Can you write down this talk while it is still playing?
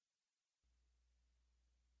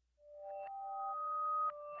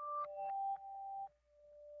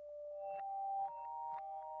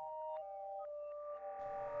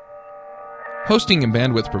Hosting and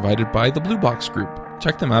bandwidth provided by the Blue Box Group.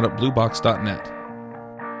 Check them out at bluebox.net.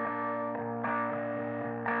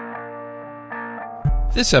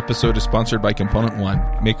 This episode is sponsored by Component One,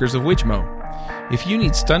 makers of Widgmo. If you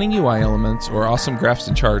need stunning UI elements or awesome graphs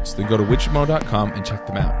and charts, then go to widgmo.com and check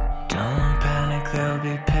them out. Don't panic, they'll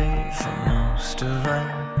be paid for most of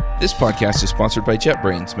it. This podcast is sponsored by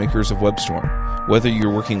JetBrains, makers of WebStorm. Whether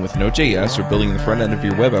you're working with Node.js or building the front end of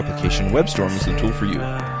your web application, WebStorm is the tool for you.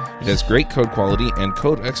 It has great code quality and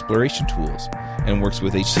code exploration tools, and works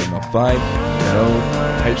with HTML5, Node,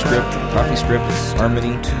 TypeScript, CoffeeScript,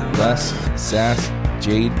 Harmony, Less, Sass,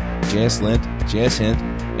 Jade, JSLint, JSHint,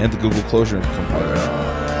 and the Google Closure compiler.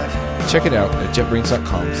 Check it out at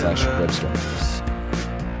jetbrains.com/webstorm.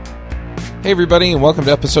 Hey everybody, and welcome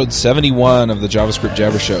to episode 71 of the JavaScript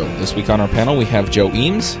Jabber Show. This week on our panel we have Joe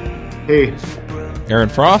Eames. Hey. Aaron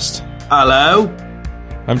Frost. Hello.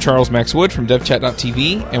 I'm Charles Max Wood from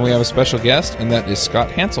DevChat.tv, and we have a special guest, and that is Scott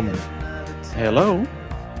Hanselman. Hello.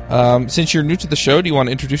 Since you're new to the show, do you want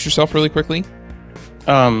to introduce yourself really quickly?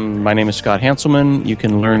 My name is Scott Hanselman. You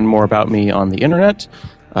can learn more about me on the internet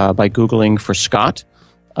by Googling for Scott.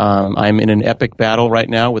 I'm in an epic battle right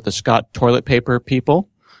now with the Scott toilet paper people.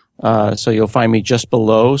 So you'll find me just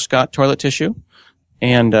below Scott Toilet Tissue.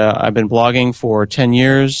 And I've been blogging for 10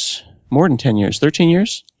 years, more than 10 years, 13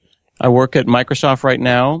 years. I work at Microsoft right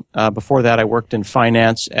now. Before that, I worked in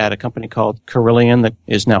finance at a company called Carillion that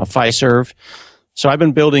is now Fiserv. So I've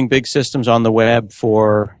been building big systems on the web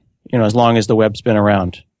for, as long as the web's been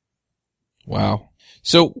around. Wow.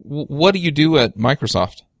 So what do you do at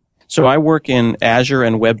Microsoft? So I work in Azure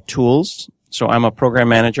and Web Tools. So I'm a program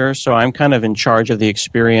manager. So I'm kind of in charge of the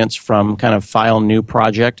experience from kind of file new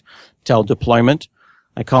project till deployment.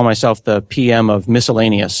 I call myself the PM of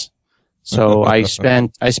miscellaneous. So I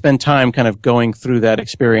spend time kind of going through that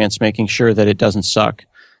experience, making sure that it doesn't suck.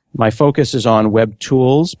 My focus is on web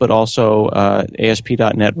tools, but also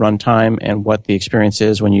ASP.NET Runtime and what the experience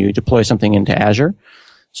is when you deploy something into Azure.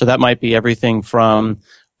 So that might be everything from,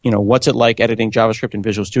 what's it like editing JavaScript in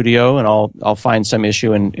Visual Studio, and I'll find some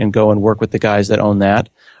issue and go and work with the guys that own that.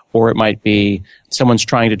 Or it might be someone's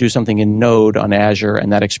trying to do something in Node on Azure,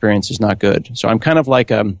 and that experience is not good. So I'm kind of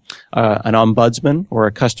like an ombudsman or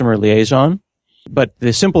a customer liaison. But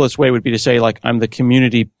the simplest way would be to say, I'm the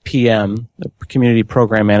community PM, the community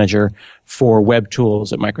program manager for web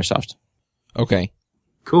tools at Microsoft. Okay.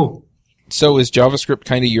 Cool. So is JavaScript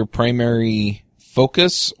kind of your primary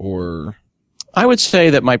focus, or? I would say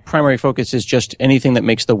that my primary focus is just anything that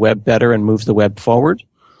makes the web better and moves the web forward.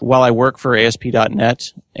 While I work for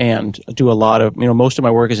ASP.NET and do a lot of, most of my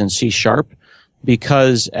work is in C#,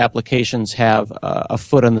 because applications have a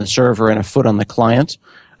foot on the server and a foot on the client.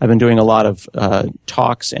 I've been doing a lot of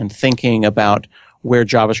talks and thinking about where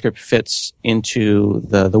JavaScript fits into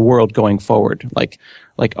the world going forward. Like,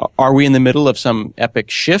 are we in the middle of some epic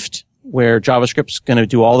shift where JavaScript's going to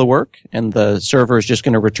do all the work and the server is just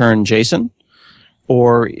going to return JSON?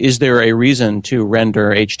 Or is there a reason to render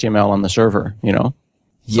HTML on the server,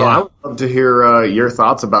 So I would love to hear your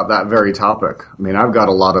thoughts about that very topic. I mean, I've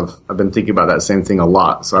been thinking about that same thing a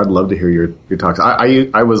lot, so I'd love to hear your talks.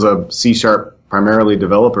 I was a C# primarily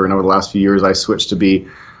developer, and over the last few years I switched to be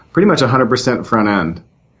pretty much 100% front end.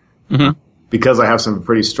 Mm-hmm. Because I have some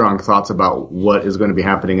pretty strong thoughts about what is going to be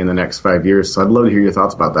happening in the next 5 years. So I'd love to hear your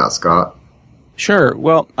thoughts about that, Scott. Sure.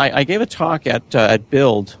 Well, I gave a talk at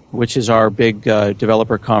Build, which is our big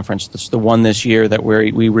developer conference. That's the one this year that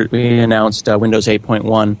we announced Windows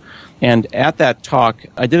 8.1. And at that talk,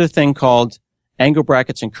 I did a thing called angle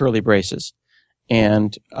brackets and curly braces.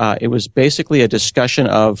 And it was basically a discussion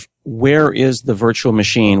of where is the virtual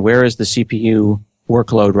machine, where is the CPU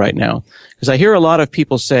workload right now? Because I hear a lot of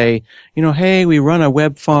people say, hey, we run a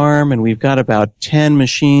web farm and we've got about 10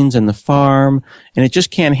 machines in the farm and it just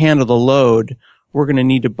can't handle the load. We're going to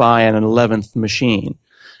need to buy an 11th machine.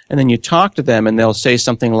 And then you talk to them and they'll say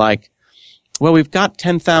something like, well, we've got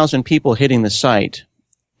 10,000 people hitting the site.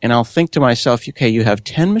 And I'll think to myself, okay, you have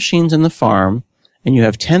 10 machines in the farm and you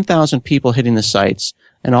have 10,000 people hitting the sites,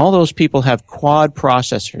 and all those people have quad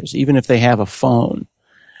processors, even if they have a phone.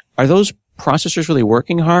 Are those processors really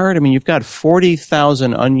working hard? I mean, you've got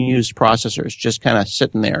 40,000 unused processors just kind of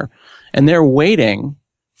sitting there, and they're waiting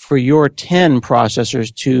for your 10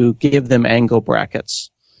 processors to give them angle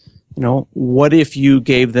brackets. What if you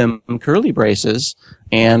gave them curly braces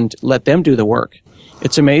and let them do the work?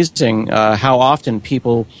 It's amazing how often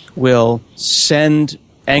people will send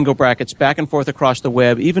angle brackets back and forth across the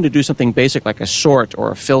web, even to do something basic like a sort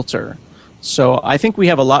or a filter. So I think we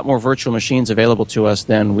have a lot more virtual machines available to us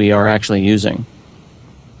than we are actually using.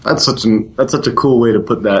 That's such a cool way to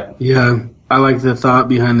put that. Yeah. I like the thought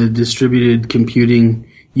behind the distributed computing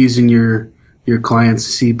using your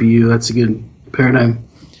client's CPU. That's a good paradigm.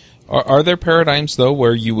 Are there paradigms, though,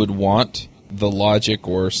 where you would want the logic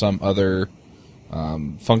or some other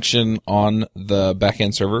function on the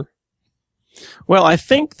back-end server? Well, I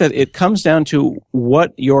think that it comes down to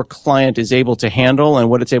what your client is able to handle and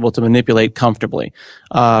what it's able to manipulate comfortably.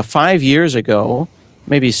 5 years ago,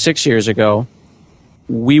 maybe 6 years ago,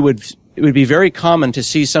 it would be very common to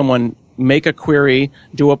see someone make a query,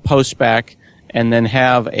 do a postback, and then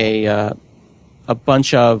have a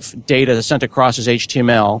bunch of data sent across as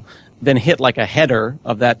HTML, then hit like a header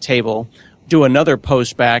of that table, do another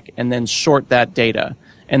postback, and then sort that data.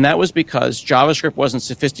 And that was because JavaScript wasn't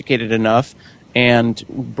sophisticated enough and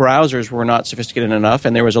browsers were not sophisticated enough,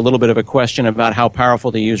 and there was a little bit of a question about how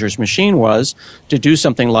powerful the user's machine was to do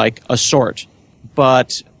something like a sort.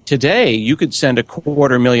 But today, you could send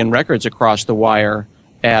 250,000 records across the wire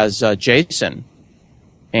as JSON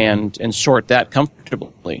and sort that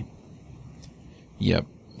comfortably. Yep.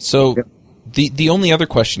 So the only other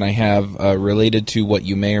question I have related to what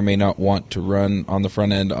you may or may not want to run on the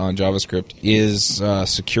front end on JavaScript is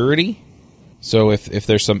security. So if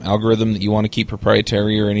there's some algorithm that you want to keep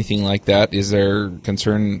proprietary or anything like that, is there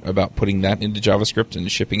concern about putting that into JavaScript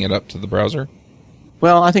and shipping it up to the browser?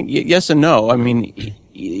 Well, I think yes and no. I mean,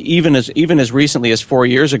 even as recently as 4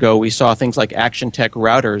 years ago, we saw things like ActionTech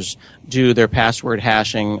routers do their password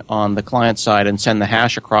hashing on the client side and send the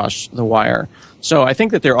hash across the wire. So I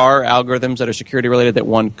think that there are algorithms that are security related that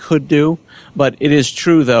one could do, but it is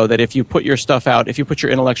true, though, that if you put your stuff out, if you put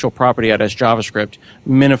your intellectual property out as JavaScript,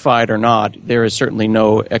 minified or not, there is certainly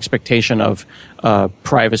no expectation of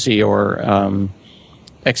privacy or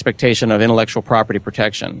expectation of intellectual property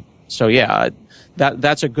protection. So yeah,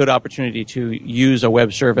 that's a good opportunity to use a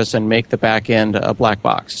web service and make the back end a black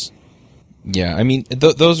box. Yeah, I mean,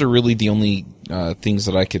 those are really the only things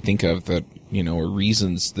that I could think of that, are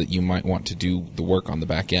reasons that you might want to do the work on the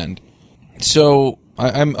back end. So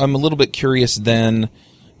I'm a little bit curious then,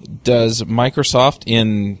 does Microsoft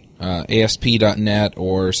in ASP.NET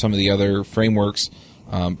or some of the other frameworks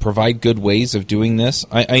provide good ways of doing this?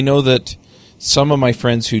 I know that some of my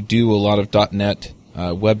friends who do a lot of .NET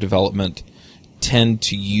web development tend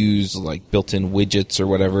to use like built-in widgets or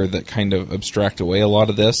whatever that kind of abstract away a lot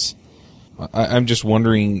of this. I'm just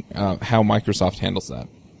wondering how Microsoft handles that.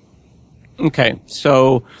 Okay,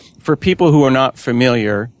 so for people who are not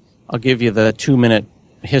familiar, I'll give you the 2-minute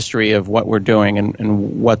history of what we're doing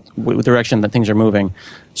and what direction that things are moving.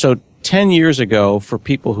 So 10 years ago, for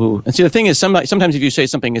people who... And see, the thing is, sometimes if you say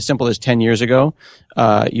something as simple as 10 years ago,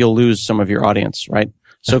 you'll lose some of your audience, right?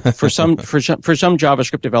 So for some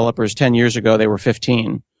JavaScript developers, 10 years ago, they were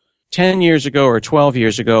 15. 10 years ago or 12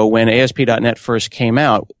 years ago, when ASP.NET first came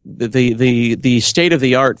out, the state of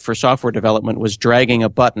the art for software development was dragging a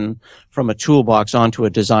button from a toolbox onto a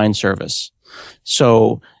design surface.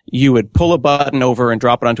 So you would pull a button over and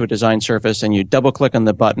drop it onto a design surface, and you double click on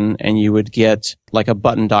the button, and you would get like a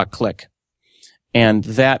button.click. And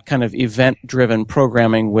that kind of event-driven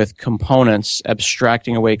programming with components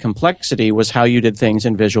abstracting away complexity was how you did things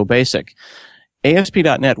in Visual Basic.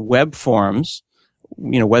 ASP.NET Web Forms,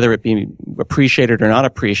 whether it be appreciated or not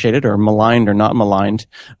appreciated or maligned or not maligned,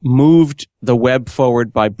 moved the web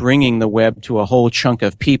forward by bringing the web to a whole chunk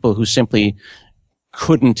of people who simply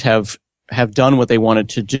couldn't have done what they wanted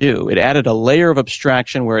to do. It added a layer of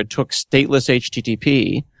abstraction where it took stateless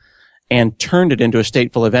HTTP and turned it into a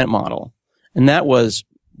stateful event model. And that was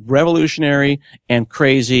revolutionary and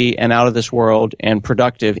crazy and out of this world and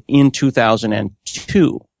productive in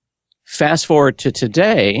 2002. Fast forward to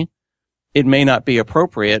today, it may not be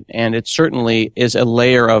appropriate, and it certainly is a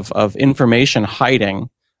layer of information hiding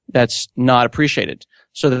that's not appreciated.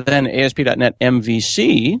 So then ASP.NET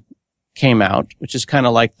MVC came out, which is kind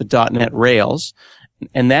of like the .NET Rails,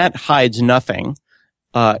 and that hides nothing.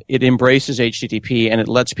 It embraces HTTP, and it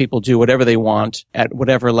lets people do whatever they want at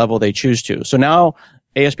whatever level they choose to. So now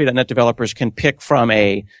ASP.NET developers can pick from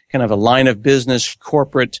a kind of a line of business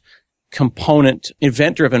corporate component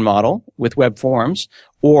event-driven model with web forms,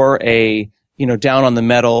 or a, down on the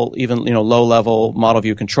metal, even, low level model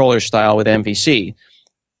view controller style with MVC.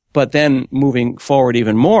 But then moving forward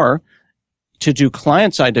even more, to do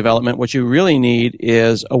client-side development, what you really need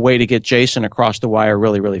is a way to get JSON across the wire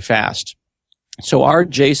really, really fast. So our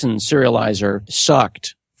JSON serializer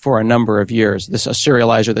sucked for a number of years. This is a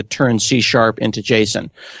serializer that turns C# into JSON.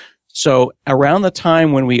 So around the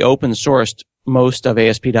time when we open sourced most of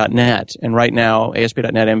ASP.NET, and right now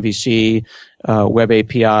ASP.NET MVC, Web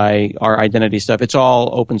API, our identity stuff, it's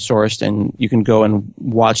all open sourced, and you can go and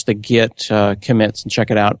watch the Git commits and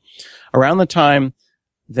check it out. Around the time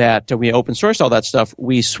that we open sourced all that stuff,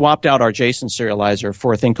 we swapped out our JSON serializer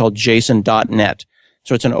for a thing called JSON.NET.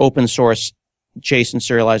 So it's an open source JSON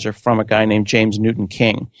serializer from a guy named James Newton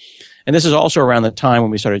King. And this is also around the time when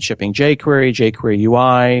we started shipping jQuery, jQuery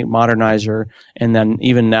UI, Modernizer, and then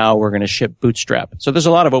even now we're going to ship Bootstrap. So there's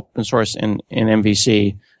a lot of open source in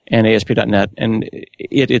MVC and ASP.NET, and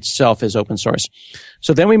it itself is open source.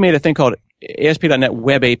 So then we made a thing called ASP.NET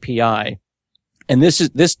Web API, and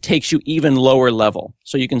this takes you even lower level.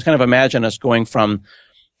 So you can kind of imagine us going from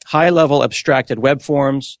high-level abstracted web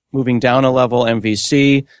forms, moving down a level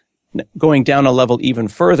MVC, going down a level even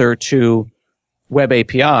further to Web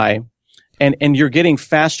API, and you're getting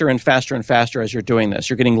faster and faster and faster as you're doing this.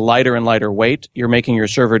 You're getting lighter and lighter weight. You're making your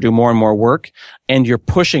server do more and more work, and you're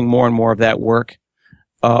pushing more and more of that work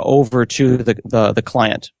over to the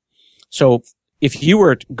client. So if you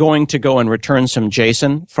were going to go and return some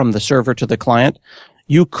JSON from the server to the client,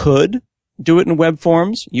 you could do it in web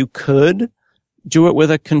forms. You could do it with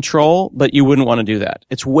a control, but you wouldn't want to do that.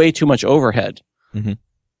 It's way too much overhead. Mm-hmm.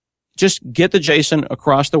 Just get the JSON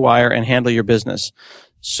across the wire and handle your business.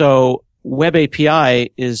 So Web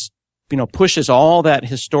API pushes all that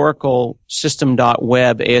historical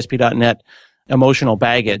system.web, ASP.NET emotional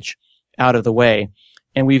baggage out of the way.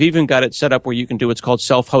 And we've even got it set up where you can do what's called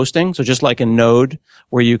self-hosting. So just like in Node,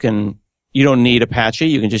 where you don't need Apache,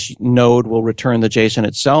 you can just, Node will return the JSON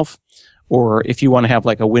itself. Or if you want to have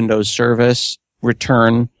like a Windows service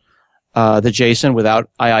return the JSON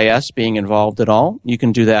without IIS being involved at all, you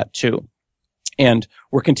can do that too. And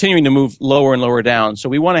we're continuing to move lower and lower down. So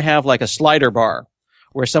we want to have like a slider bar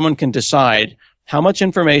where someone can decide how much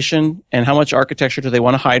information and how much architecture do they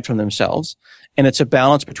want to hide from themselves. And it's a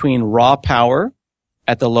balance between raw power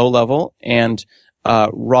at the low level and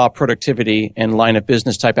raw productivity and line of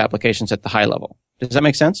business type applications at the high level. Does that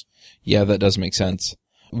make sense? Yeah, that does make sense.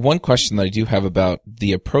 One question that I do have about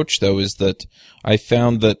the approach, though, is that I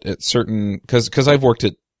found that at certain, because I've worked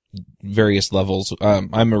at various levels.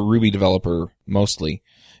 I'm a Ruby developer mostly,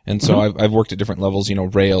 and so I've worked at different levels.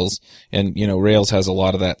 Rails, and Rails has a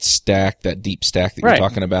lot of that stack, that deep stack that you're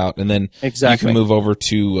talking about, and then you can move over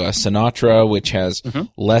to Sinatra, which has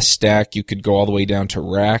less stack. You could go all the way down to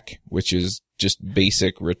Rack, which is just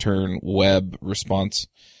basic return web response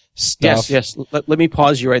stuff. Yes. Let me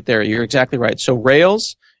pause you right there. You're exactly right. So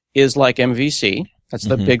Rails is like MVC. That's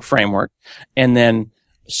the big framework. And then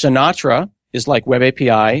Sinatra is like Web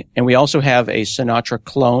API. And we also have a Sinatra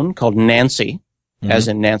clone called Nancy, as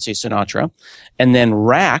in Nancy Sinatra. And then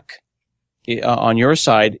Rack, on your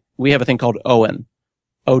side, we have a thing called OWIN,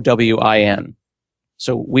 OWIN.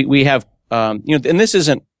 So we have, and this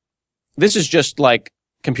is just like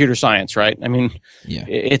computer science, right? I mean, yeah.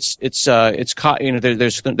 There's some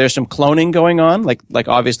cloning going on, like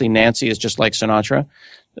obviously Nancy is just like Sinatra,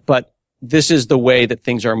 but this is the way that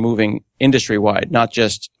things are moving industry-wide, not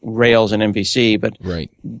just Rails and MVC, but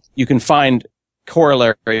you can find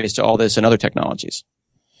corollaries to all this in other technologies.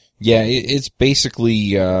 Yeah, it's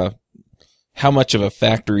basically how much of a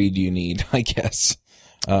factory do you need, I guess.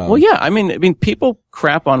 Well, yeah, I mean, people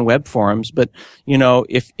crap on web forms, but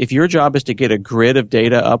if your job is to get a grid of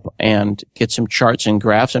data up and get some charts and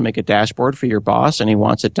graphs and make a dashboard for your boss, and he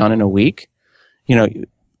wants it done in a week,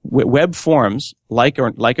 web forms, like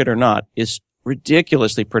it or not, is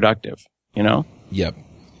ridiculously productive. Yep.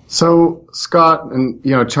 So Scott and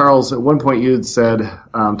Charles, at one point you had said,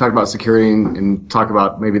 talk about security and talk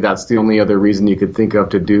about maybe that's the only other reason you could think of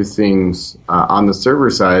to do things on the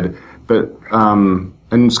server side, but.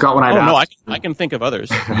 And Scott, when I can think of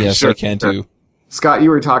others. Yes, sure, I can too. Scott, you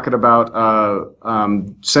were talking about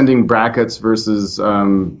sending brackets versus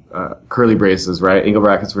curly braces, right? Angle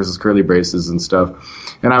brackets versus curly braces and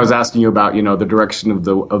stuff. And I was asking you about the direction of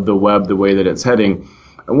the web, the way that it's heading.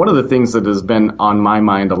 And one of the things that has been on my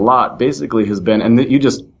mind a lot, basically, has been, and you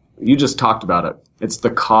just talked about it. It's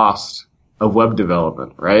the cost of web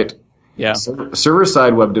development, right? Yeah.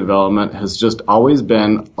 Server-side web development has just always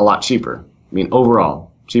been a lot cheaper. I mean,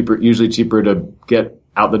 overall, usually cheaper to get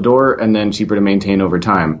out the door and then cheaper to maintain over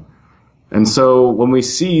time. And so when we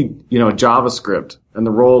see, JavaScript and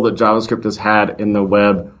the role that JavaScript has had in the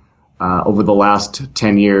web over the last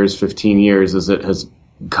 10 years, 15 years, as it has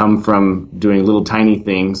come from doing little tiny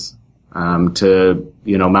things to,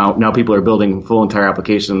 now people are building full entire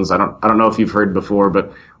applications. I don't know if you've heard before,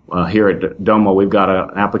 but here at Domo, we've got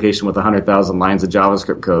an application with 100,000 lines of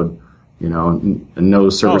JavaScript code. And no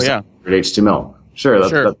server-side HTML. Sure.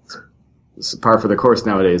 That's par for the course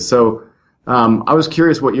nowadays. So I was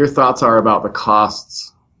curious what your thoughts are about the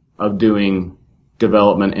costs of doing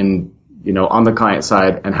development on the client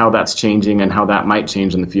side and how that's changing and how that might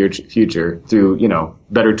change in the future through,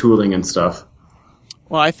 better tooling and stuff.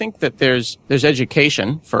 Well, I think that there's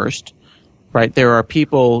education first, right? There are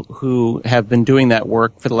people who have been doing that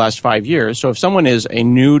work for the last 5 years. So if someone is a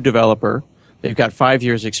new developer, they've got 5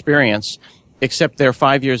 years experience, except their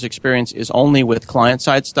 5 years experience is only with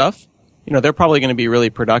client-side stuff, they're probably going to be really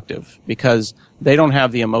productive because they don't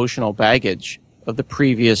have the emotional baggage of the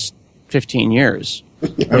previous 15 years.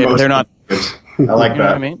 They're not. I like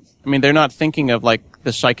that. I mean, they're not thinking of like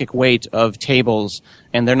the psychic weight of tables,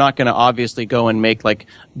 and they're not going to obviously go and make like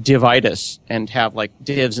divitis and have like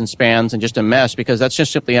divs and spans and just a mess, because that's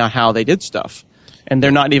just simply not how they did stuff. And they're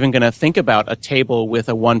not even going to think about a table with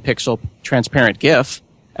a 1 pixel transparent GIF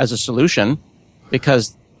as a solution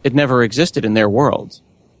because it never existed in their world.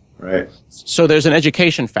 Right. So there's an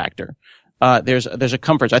education factor. There's a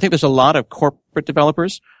comfort. I think there's a lot of corporate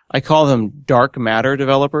developers. I call them dark matter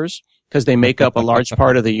developers because they make up a large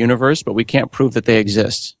part of the universe, but we can't prove that they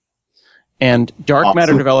exist. And dark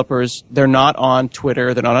matter developers, they're not on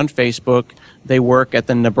Twitter, they're not on Facebook. They work at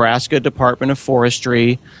the Nebraska Department of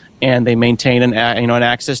Forestry, and they maintain an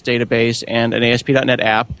Access database and an ASP.NET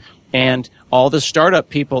app. And all the startup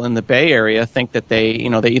people in the Bay Area think that they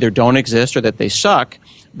either don't exist or that they suck.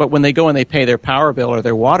 But when they go and they pay their power bill or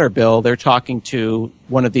their water bill, they're talking to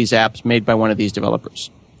one of these apps made by one of these developers.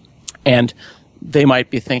 And they might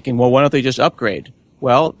be thinking, well, why don't they just upgrade?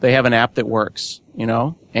 Well, they have an app that works,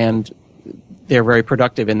 and they're very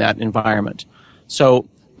productive in that environment. So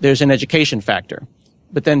there's an education factor.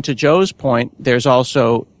 But then to Joe's point, there's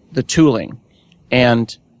also the tooling.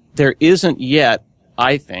 And there isn't yet,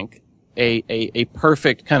 I think, a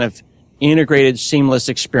perfect kind of integrated, seamless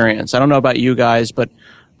experience. I don't know about you guys, but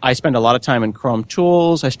I spend a lot of time in Chrome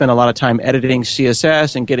Tools. I spend a lot of time editing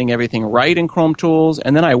CSS and getting everything right in Chrome Tools.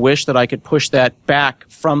 And then I wish that I could push that back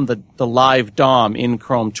from the live DOM in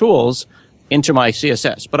Chrome Tools into my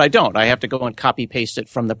CSS. But I don't. I have to go and copy paste it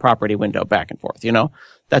from the property window back and forth,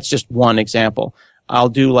 That's just one example. I'll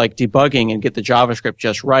do like debugging and get the JavaScript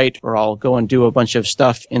just right, or I'll go and do a bunch of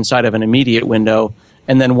stuff inside of an immediate window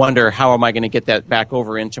and then wonder how am I going to get that back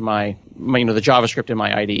over into my the JavaScript in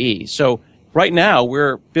my IDE. So right now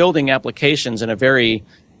we're building applications in a very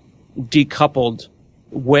decoupled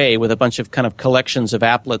way with a bunch of kind of collections of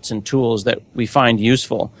applets and tools that we find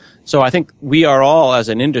useful. So I think we are all as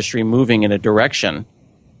an industry moving in a direction,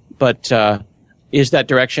 but is that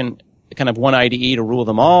direction kind of one IDE to rule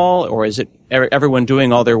them all, or is it everyone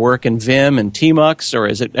doing all their work in Vim and Tmux, or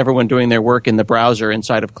is it everyone doing their work in the browser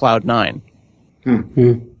inside of Cloud9?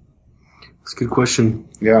 That's a good question.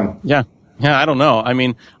 Yeah, I don't know. I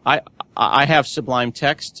mean, I have Sublime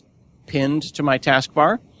Text pinned to my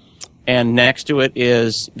taskbar, and next to it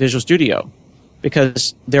is Visual Studio,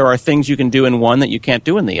 because there are things you can do in one that you can't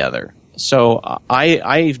do in the other. So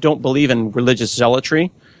I don't believe in religious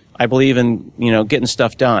zealotry. I believe in getting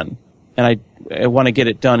stuff done, and I want to get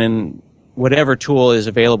it done in whatever tool is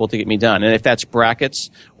available to get me done. And if that's Brackets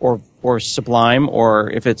or Sublime, or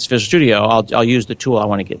if it's Visual Studio, I'll use the tool I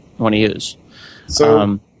want to use.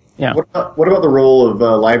 So, what about the role of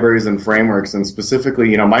libraries and frameworks? And specifically,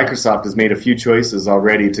 Microsoft has made a few choices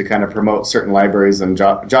already to kind of promote certain libraries and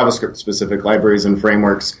JavaScript-specific libraries and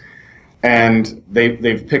frameworks. And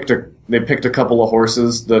they've picked a couple of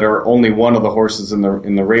horses that are only one of the horses in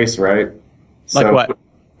the race, right? Like what?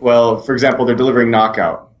 Well, for example, they're delivering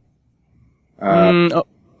Knockout.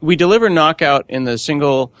 We deliver Knockout in the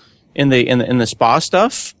single in the SPA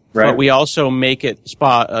stuff, right? But we also make it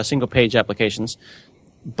SPA single page applications.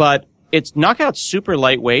 But it's Knockout's super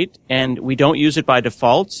lightweight, and we don't use it by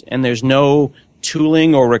default, and there's no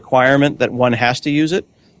tooling or requirement that one has to use it.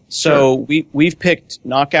 So sure. We've picked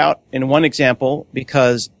Knockout in one example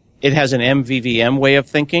because it has an MVVM way of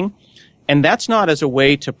thinking, and that's not as a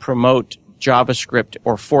way to promote JavaScript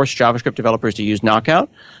or force JavaScript developers to use Knockout,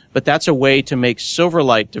 but that's a way to make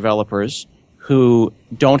Silverlight developers who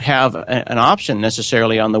don't have an option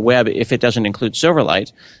necessarily on the web if it doesn't include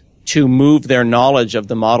Silverlight to move their knowledge of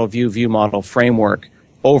the model view model framework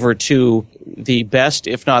over to the best,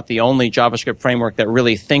 if not the only JavaScript framework that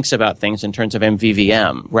really thinks about things in terms of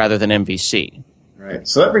MVVM rather than MVC. Right.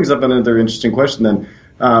 So that brings up another interesting question then.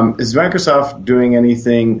 Is Microsoft doing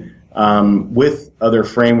anything with other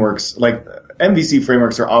frameworks? Like MVC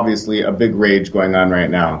frameworks are obviously a big rage going on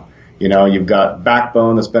right now. You've got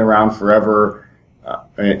Backbone that's been around forever,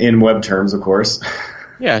 in web terms, of course.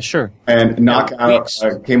 Yeah, sure. And Knockout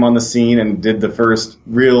came on the scene and did the first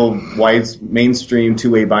real wide mainstream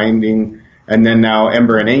two-way binding, and then now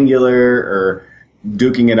Ember and Angular are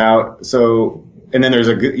duking it out. So, and then there's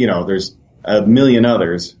a million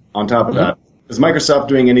others on top of that. Is Microsoft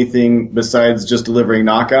doing anything besides just delivering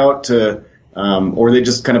Knockout to Or are they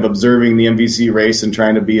just kind of observing the MVC race and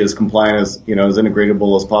trying to be as compliant as as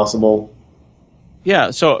integratable as possible?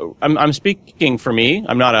 Yeah, so I'm speaking for me.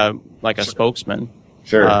 I'm not a spokesman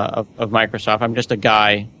of Microsoft. I'm just a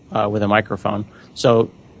guy with a microphone.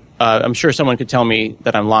 So I'm sure someone could tell me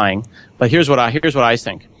that I'm lying. But here's what I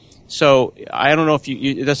think. So I don't know if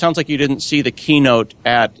you that sounds like you didn't see the keynote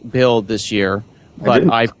at Build this year, but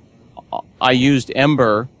I used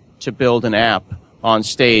Ember to build an app on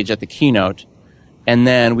stage at the keynote, and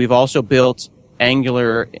then we've also built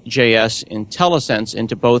AngularJS IntelliSense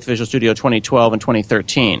into both Visual Studio 2012 and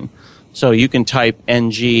 2013. So you can type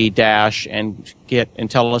ng- and get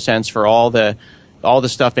IntelliSense for all the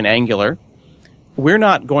stuff in Angular. We're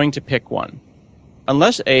not going to pick one.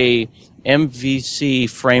 Unless a MVC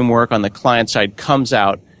framework on the client side comes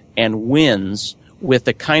out and wins with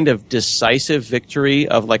the kind of decisive victory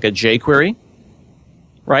of like a jQuery,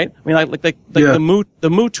 right? I mean, the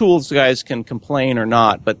MooTools guys can complain or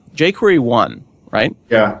not, but jQuery won, right?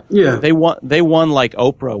 Yeah. Yeah. They won like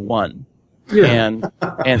Oprah won. Yeah.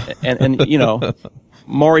 And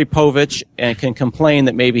Maury Povich can complain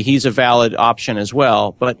that maybe he's a valid option as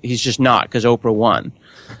well, but he's just not because Oprah won.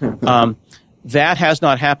 That has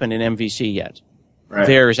not happened in MVC yet. Right.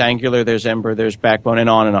 There's Angular, there's Ember, there's Backbone, and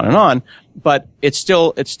on and on and on. But it's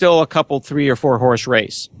still a couple 3 or 4 horse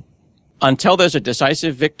race. Until there's a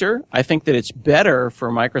decisive victor, I think that it's better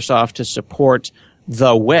for Microsoft to support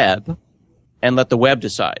the web and let the web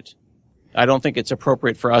decide. I don't think it's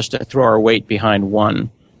appropriate for us to throw our weight behind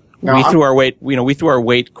one. No, we threw our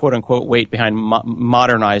weight, quote unquote, weight behind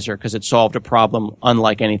Modernizer because it solved a problem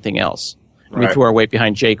unlike anything else. Right. We threw our weight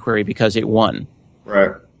behind jQuery because it won.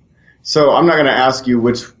 Right. So I'm not going to ask you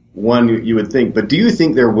which one you would think, but do you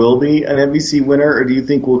think there will be an MVC winner, or do you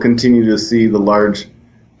think we'll continue to see the large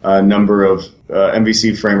number of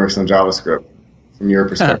MVC frameworks on JavaScript from your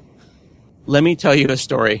perspective? Let me tell you a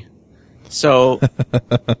story. So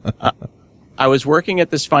I was working at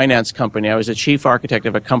this finance company. I was a chief architect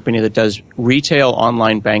of a company that does retail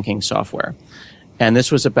online banking software. And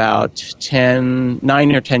this was about 9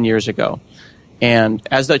 or 10 years ago. And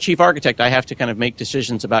as the chief architect, I have to kind of make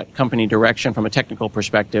decisions about company direction from a technical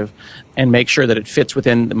perspective and make sure that it fits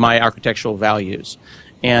within my architectural values.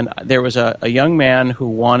 And there was a young man who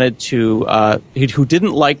wanted to, who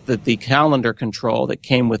didn't like the calendar control that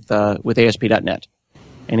came with ASP.NET.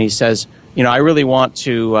 And he says, I really want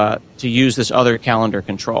to use this other calendar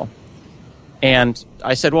control. And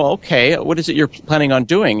I said, well, okay, what is it you're planning on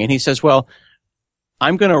doing? And he says, well,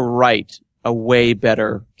 I'm going to write a way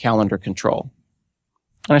better calendar control.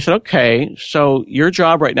 And I said, okay, so your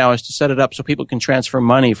job right now is to set it up so people can transfer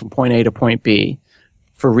money from point A to point B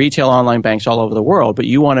for retail online banks all over the world, but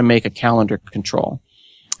you want to make a calendar control.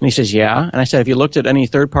 And he says, yeah. And I said, have you looked at any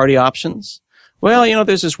third-party options? Well,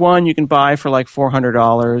 there's this one you can buy for like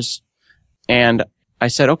 $400. And I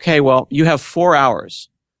said, okay, well, you have 4 hours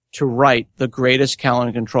to write the greatest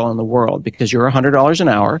calendar control in the world because you're $100 an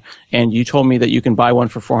hour and you told me that you can buy one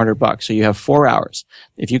for $400. So you have 4 hours.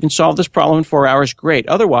 If you can solve this problem in 4 hours, great.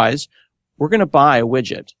 Otherwise, we're going to buy a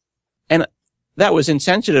widget. And that was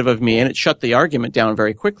insensitive of me and it shut the argument down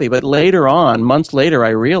very quickly. But later on, months later, I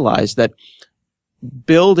realized that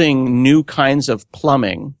building new kinds of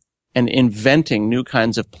plumbing and inventing new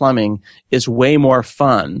kinds of plumbing is way more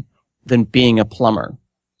fun than being a plumber.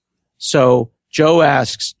 So Joe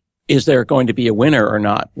asks, is there going to be a winner or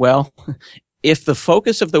not? Well, if the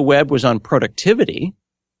focus of the web was on productivity,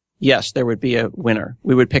 yes, there would be a winner.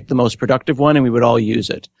 We would pick the most productive one and we would all use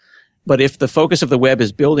it. But if the focus of the web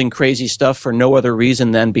is building crazy stuff for no other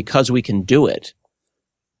reason than because we can do it,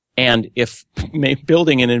 and if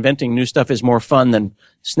building and inventing new stuff is more fun than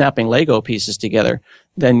snapping Lego pieces together,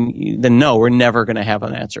 then no, we're never going to have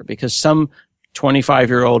an answer because some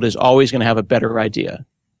 25-year-old is always going to have a better idea.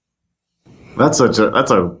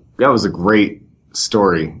 That was a great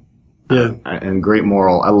story. Yeah. And great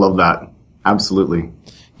moral. I love that. Absolutely.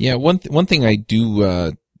 Yeah, one thing I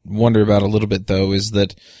do wonder about a little bit though is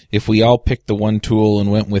that if we all picked the one tool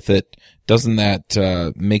and went with it, doesn't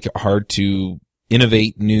that make it hard to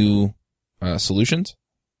innovate new solutions?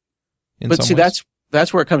 But see,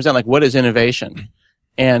 that's where it comes down. Like, what is innovation?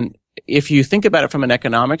 And if you think about it from an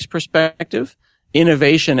economics perspective,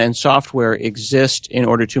 innovation and software exist in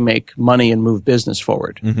order to make money and move business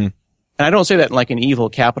forward. Mm-hmm. And I don't say that in like an evil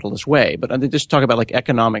capitalist way, but I just talk about like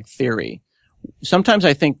economic theory. Sometimes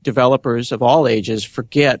I think developers of all ages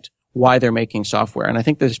forget why they're making software. And I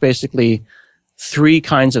think there's basically 3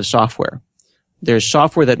 kinds of software. There's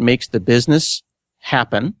software that makes the business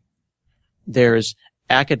happen. There's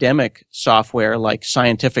academic software, like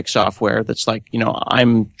scientific software, that's like,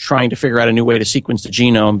 I'm trying to figure out a new way to sequence the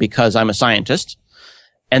genome because I'm a scientist.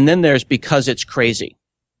 And then there's because it's crazy.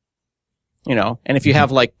 And if you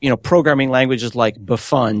have programming languages like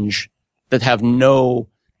Bafunge that have no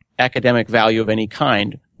academic value of any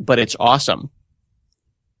kind, but it's awesome,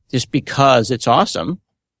 just because it's awesome,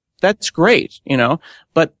 that's great,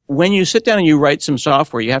 But when you sit down and you write some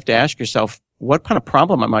software, you have to ask yourself, what kind of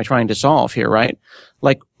problem am I trying to solve here, right?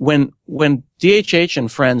 Like when DHH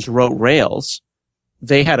and friends wrote Rails,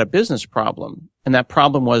 they had a business problem, and that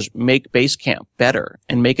problem was make Basecamp better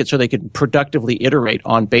and make it so they could productively iterate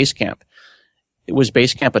on Basecamp. Was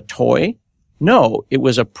Basecamp a toy? No, it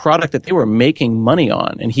was a product that they were making money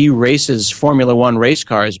on, and he races Formula One race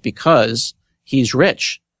cars because he's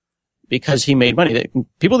rich, because he made money.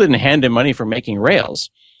 People didn't hand him money for making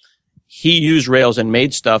Rails. He used Rails and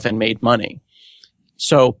made stuff and made money.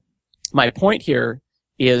 So my point here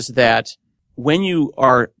is that when you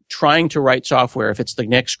are trying to write software, if it's the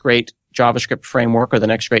next great JavaScript framework or the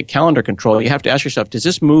next great calendar control, you have to ask yourself, does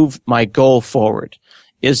this move my goal forward?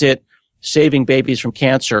 Is it saving babies from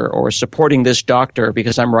cancer or supporting this doctor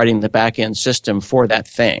because I'm writing the back-end system for that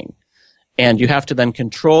thing? And you have to then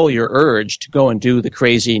control your urge to go and do the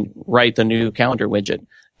crazy, write the new calendar widget,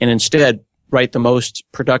 and instead write the most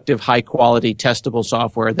productive, high-quality, testable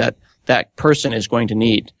software that person is going to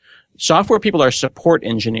need. Software people are support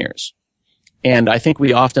engineers, and I think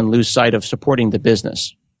we often lose sight of supporting the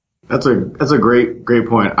business. That's a great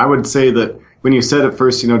point. I would say that when you said at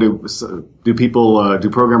first, do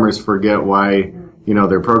programmers forget why,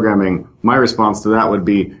 they're programming? My response to that would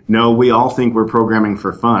be, no, we all think we're programming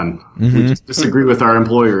for fun. Mm-hmm. We just disagree with our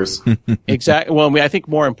employers. Exactly. Well, I think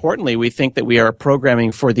more importantly, we think that we are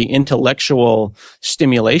programming for the intellectual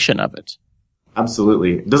stimulation of it.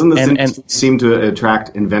 Absolutely. Doesn't this seem to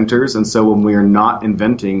attract inventors? And so when we are not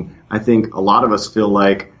inventing, I think a lot of us feel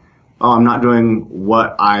like, oh, I'm not doing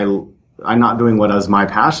what is my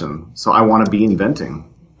passion, so I want to be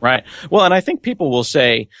inventing. Right. Well, and I think people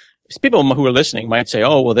who are listening might say,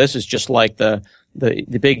 oh, well, this is just like the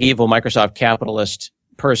big evil Microsoft capitalist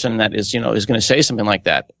person that is going to say something like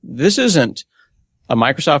that. This isn't a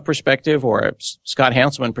Microsoft perspective or a Scott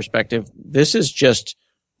Hanselman perspective. This is just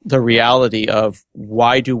the reality of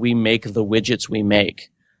why do we make the widgets we make.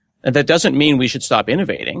 And that doesn't mean we should stop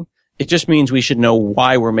innovating. It just means we should know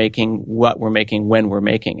why we're making what we're making when we're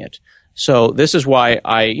making it. So this is why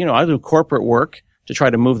I do corporate work to try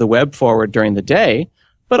to move the web forward during the day,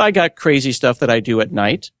 but I got crazy stuff that I do at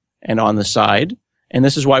night and on the side. And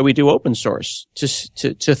this is why we do open source,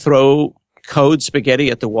 to throw code spaghetti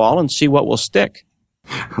at the wall and see what will stick.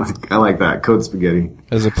 I like that, code spaghetti.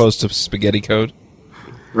 As opposed to spaghetti code?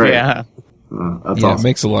 Right. Yeah. That's awesome. It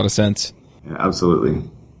makes a lot of sense. Yeah, absolutely.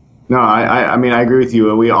 No, I mean, I agree with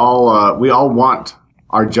you. We all want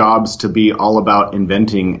our jobs to be all about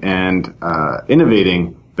inventing and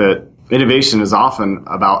innovating, but innovation is often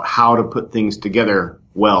about how to put things together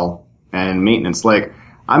well and maintenance. Like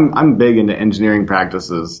I'm big into engineering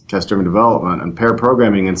practices, test-driven development, and pair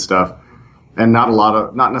programming and stuff, and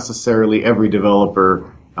not necessarily every developer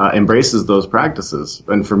embraces those practices.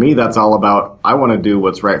 And for me, that's all about, I want to do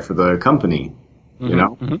what's right for the company,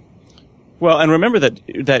 Mm-hmm. Well, and remember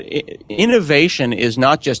that innovation is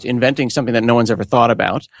not just inventing something that no one's ever thought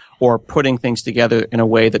about or putting things together in a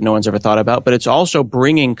way that no one's ever thought about, but it's also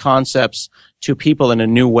bringing concepts to people in a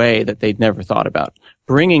new way that they'd never thought about.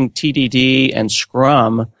 Bringing TDD and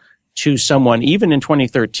Scrum to someone, even in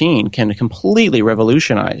 2013, can completely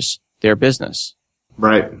revolutionize their business.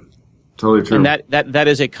 Right. Totally true. And that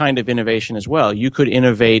is a kind of innovation as well. You could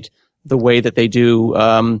innovate the way that they do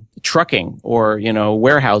trucking or,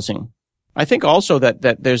 warehousing. I think also that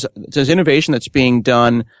there's innovation that's being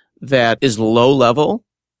done that is low level.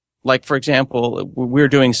 Like, for example, we're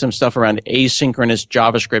doing some stuff around asynchronous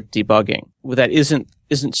JavaScript debugging that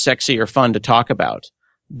isn't sexy or fun to talk about.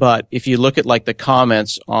 But if you look at like the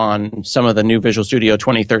comments on some of the new Visual Studio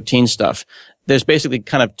 2013 stuff, there's basically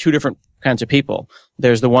kind of two different kinds of people.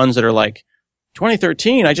 There's the ones that are like,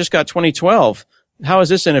 2013, I just got 2012. How is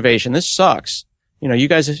this innovation? This sucks. You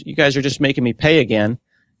guys are just making me pay again.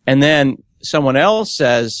 And then someone else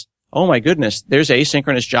says, oh my goodness, there's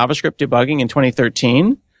asynchronous JavaScript debugging in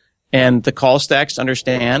 2013. And the call stacks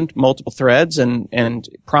understand multiple threads and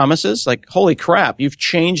promises. Like, holy crap, you've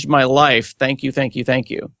changed my life. Thank you, thank you, thank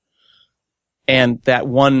you. And that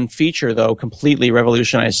one feature, though, completely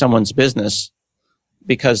revolutionized someone's business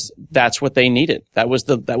because that's what they needed. That was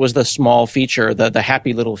the small feature, the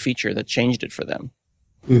happy little feature that changed it for them.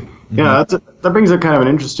 Yeah, that brings up kind of an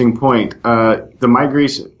interesting point.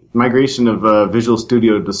 The migration of Visual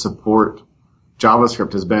Studio to support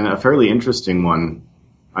JavaScript has been a fairly interesting one,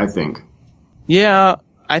 I think. Yeah,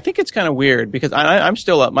 I think it's kind of weird because I'm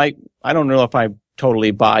still I don't know if I totally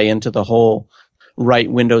buy into the whole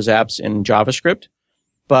write Windows apps in JavaScript,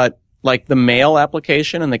 but like the mail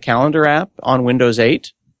application and the calendar app on Windows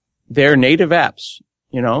 8, they're native apps,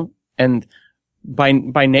 and by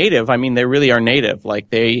native, I mean they really are native. Like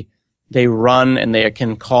they run and they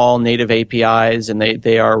can call native APIs, and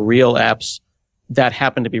they are real apps that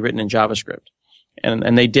happen to be written in JavaScript.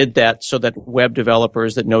 And they did that so that web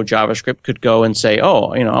developers that know JavaScript could go and say, I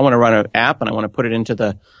want to run an app and I want to put it into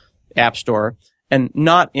the App Store. And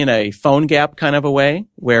not in a phone gap kind of a way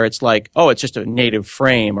where it's like, it's just a native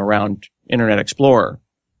frame around Internet Explorer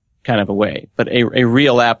kind of a way, but a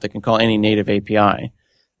real app that can call any native API.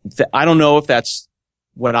 I don't know if that's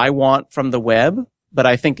what I want from the web, but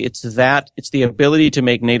I think it's the ability to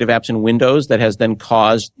make native apps in Windows that has then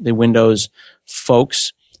caused the Windows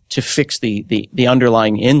folks to fix the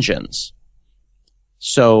underlying engines.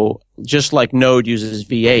 So just like Node uses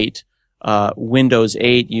V8, Windows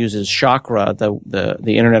 8 uses Chakra, the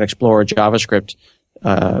Internet Explorer JavaScript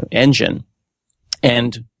engine,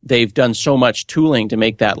 and they've done so much tooling to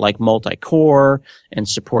make that like multi-core and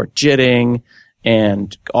support jitting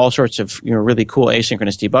and all sorts of really cool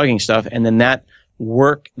asynchronous debugging stuff. And then that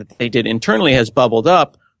work that they did internally has bubbled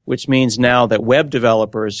up, which means now that web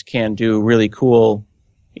developers can do really cool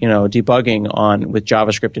debugging with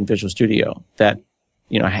JavaScript and Visual Studio that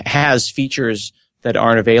has features that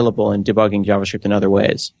aren't available in debugging JavaScript in other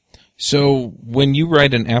ways. So when you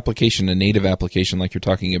write an application, a native application like you're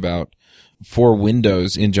talking about for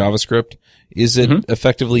Windows in JavaScript, is it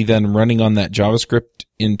effectively then running on that JavaScript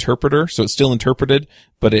interpreter? So it's still interpreted,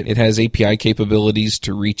 but it has API capabilities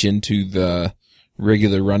to reach into the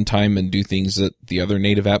regular runtime and do things that the other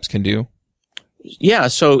native apps can do? Yeah,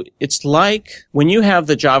 so it's like when you have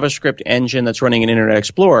the JavaScript engine that's running in Internet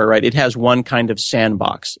Explorer, right? It has one kind of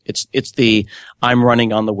sandbox. It's I'm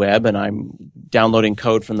running on the web and I'm downloading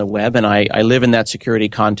code from the web, and I live in that security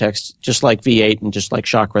context, just like V8 and just like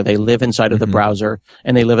Chakra. They live inside of the browser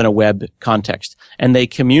and they live in a web context, and they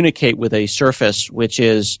communicate with a surface which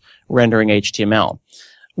is rendering HTML.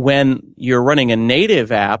 When you're running a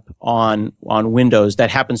native app on Windows that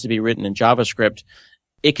happens to be written in JavaScript,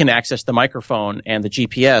 it can access the microphone and the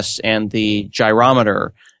GPS and the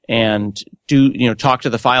gyrometer and talk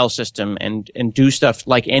to the file system and do stuff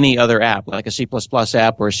like any other app, like a C++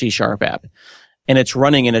 app or a C# app. And it's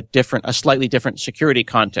running in a slightly different security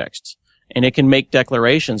context. And it can make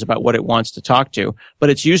declarations about what it wants to talk to,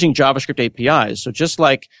 but it's using JavaScript APIs. So just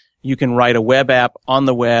like you can write a web app on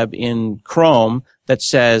the web in Chrome that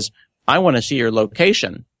says, I want to see your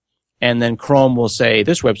location. And then Chrome will say,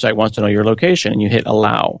 this website wants to know your location, and you hit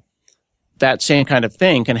allow. That same kind of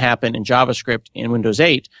thing can happen in JavaScript in Windows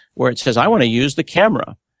 8, where it says, I want to use the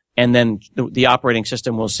camera. And then the operating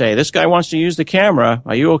system will say, this guy wants to use the camera.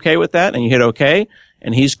 Are you okay with that? And you hit OK.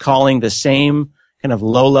 And he's calling the same kind of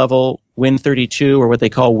low-level Win32 or what they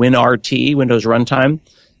call WinRT, Windows Runtime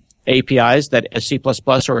APIs that a C++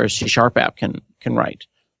 or a C# app can write.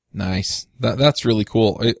 Nice. That's really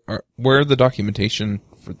cool. Where are the documentation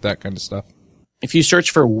for that kind of stuff? If you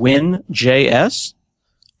search for Win.js,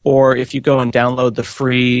 or if you go and download the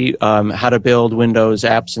free How to Build Windows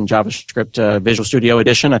Apps in JavaScript Visual Studio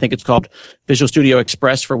Edition, I think it's called Visual Studio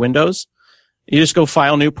Express for Windows, you just go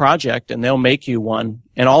File New Project, and they'll make you one.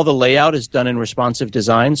 And all the layout is done in responsive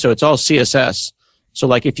design, so it's all CSS. So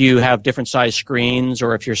like if you have different size screens,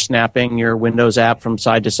 or if you're snapping your Windows app from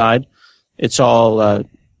side to side, it's all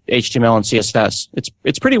HTML and CSS.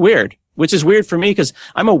 It's pretty weird. Which is weird for me because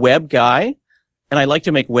I'm a web guy and I like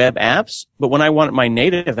to make web apps, but when I want my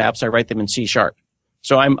native apps, I write them in C#.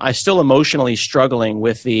 So I still emotionally struggling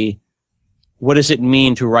with what does it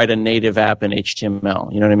mean to write a native app in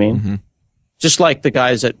HTML? You know what I mean? Mm-hmm. Just like the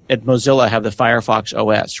guys at Mozilla have the Firefox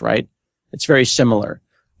OS, right? It's very similar,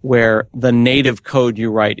 where the native code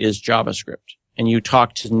you write is JavaScript and you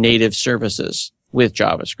talk to native services with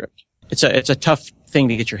JavaScript. It's a tough thing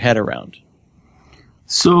to get your head around.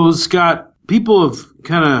 So, Scott, people have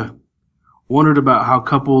kind of wondered about how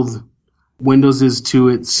coupled Windows is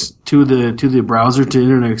to the browser, to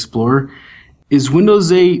Internet Explorer. Is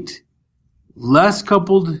Windows 8 less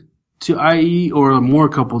coupled to IE or more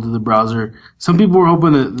coupled to the browser? Some people were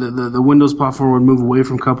hoping that the Windows platform would move away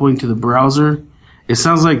from coupling to the browser. It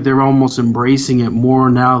sounds like they're almost embracing it more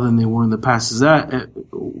now than they were in the past. Is that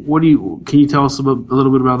can you tell us a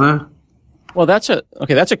little bit about that? Well, that's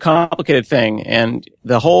a complicated thing, and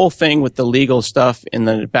the whole thing with the legal stuff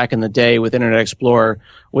back in the day with Internet Explorer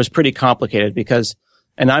was pretty complicated because,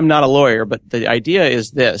 and I'm not a lawyer, but the idea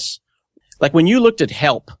is this: Like when you looked at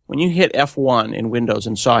help, when you hit F1 in Windows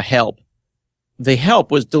and saw help, the help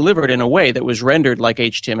was delivered in a way that was rendered like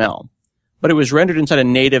HTML, but it was rendered inside a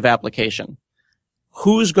native application.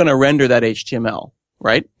 Who's going to render that HTML,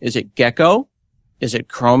 right? Is it Gecko? Is it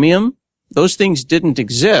Chromium? Those things didn't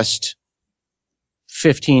exist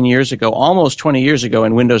 15 years ago, almost 20 years ago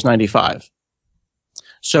in Windows 95.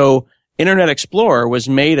 So Internet Explorer was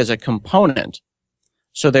made as a component.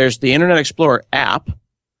 So there's the Internet Explorer app,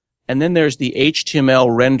 and then there's the HTML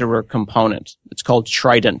renderer component. It's called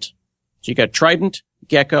Trident. So you got Trident,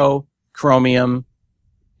 Gecko, Chromium,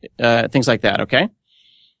 things like that, okay?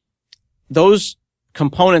 Those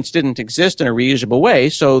components didn't exist in a reusable way,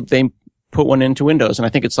 so they put one into Windows, and I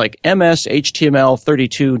think it's like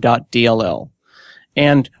MS-HTML32.dll.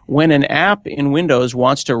 And when an app in Windows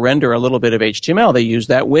wants to render a little bit of HTML, they use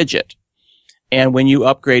that widget. And when you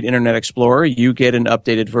upgrade Internet Explorer, you get an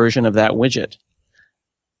updated version of that widget.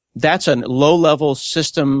 That's a low-level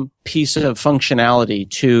system piece of functionality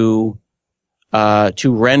to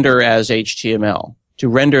render as HTML, to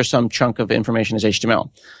render some chunk of information as HTML.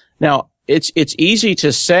 Now, it's easy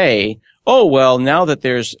to say, oh, well, now that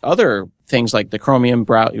there's other things like the Chromium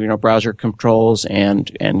browser controls and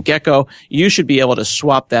Gecko, you should be able to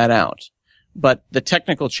swap that out. But the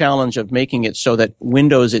technical challenge of making it so that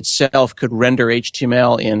Windows itself could render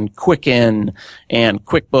HTML in Quicken and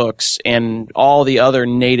QuickBooks and all the other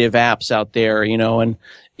native apps out there, and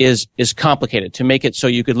is complicated. To make it so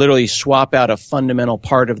you could literally swap out a fundamental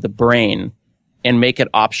part of the brain and make it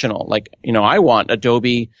optional. Like, I want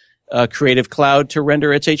Adobe Creative Cloud to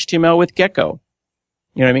render its HTML with Gecko.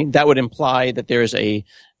 You know what I mean? That would imply that there's a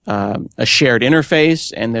shared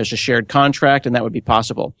interface and there's a shared contract, and that would be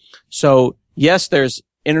possible. So yes, there's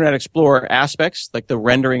Internet Explorer aspects like the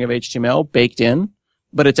rendering of HTML baked in,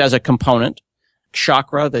 but it's as a component.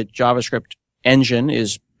 Chakra, the JavaScript engine,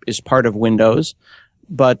 is part of Windows,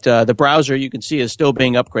 but the browser you can see is still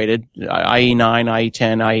being upgraded. IE9,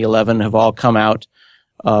 IE10, IE11 have all come out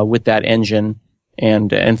with that engine,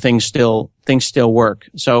 and things still work.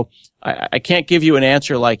 So I can't give you an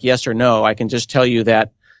answer like yes or no. I can just tell you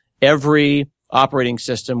that every operating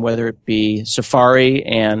system, whether it be Safari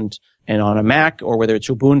and on a Mac or whether it's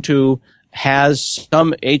Ubuntu, has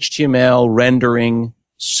some HTML rendering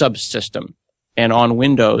subsystem. And on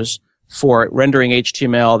Windows, for rendering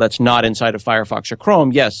HTML that's not inside of Firefox or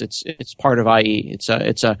Chrome, yes, it's part of IE.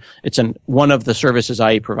 It's one of the services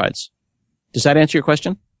IE provides. Does that answer your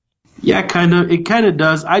question? Yeah, kind of. It kind of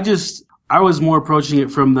does. I was more approaching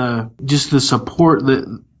it from the support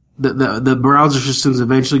that the browser system's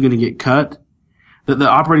eventually going to get cut. That the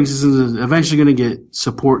operating system is eventually going to get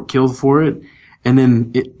support killed for it, and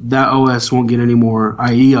then that OS won't get any more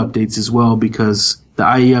IE updates as well, because the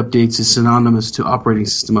IE updates is synonymous to operating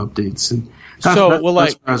system updates. And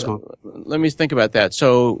let me think about that.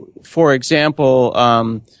 So, for example,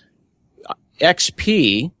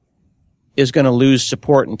 XP is going to lose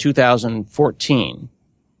support in 2014,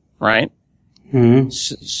 right? Mm-hmm.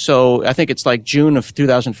 So I think it's like June of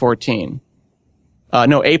 2014.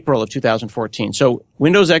 April of 2014. So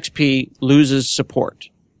Windows XP loses support.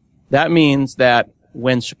 That means that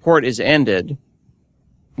when support is ended,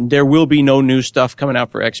 there will be no new stuff coming out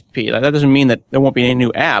for XP. That doesn't mean that there won't be any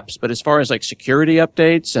new apps, but as far as like security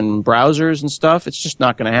updates and browsers and stuff, it's just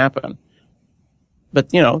not going to happen.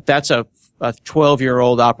 But, that's a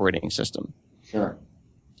 12-year-old operating system. Sure.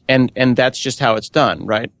 And that's just how it's done,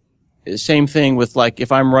 right? Same thing with like,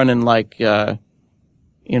 if I'm running like,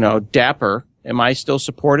 Dapper, am I still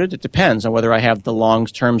supported? It depends on whether I have the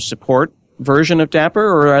long-term support version of Dapper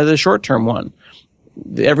or the short-term one.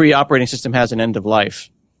 Every operating system has an end of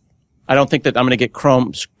life. I don't think that I'm going to get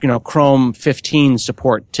Chrome 15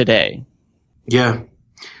 support today. Yeah.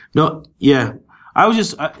 No, yeah. I was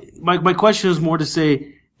just, my question is more to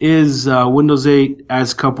say, is Windows 8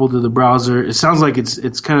 as coupled to the browser? It sounds like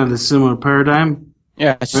it's kind of the similar paradigm.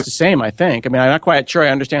 Yeah, it's just the same, I think. I mean, I'm not quite sure I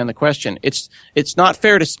understand the question. It's not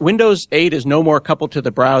fair to Windows 8 is no more coupled to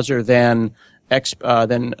the browser than OS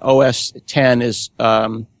 10 is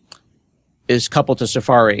coupled to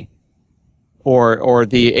Safari, or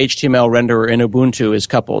the HTML renderer in Ubuntu is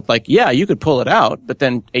coupled. Like, yeah, you could pull it out, but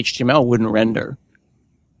then HTML wouldn't render.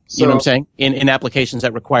 You know what I'm saying? In applications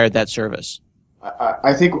that required that service.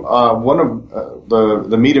 I think one of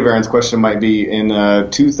the meat of Aaron's question might be in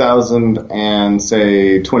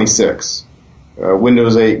 2026,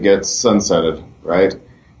 Windows 8 gets sunsetted, right?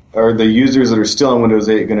 Are the users that are still on Windows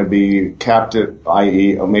 8 going to be capped at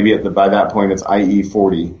IE, or maybe by that point it's IE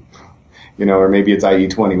 40, or maybe it's IE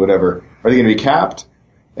 20, whatever. Are they going to be capped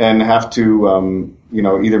and have to,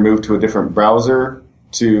 either move to a different browser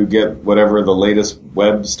to get whatever the latest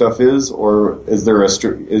web stuff is, or is there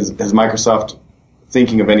is Microsoft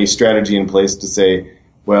thinking of any strategy in place to say,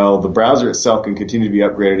 well, the browser itself can continue to be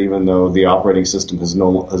upgraded even though the operating system has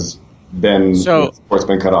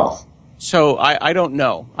been cut off? So I don't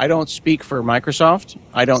know. I don't speak for Microsoft.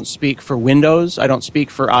 I don't speak for Windows. I don't speak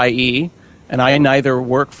for IE. And I neither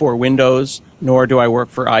work for Windows nor do I work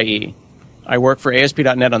for IE. I work for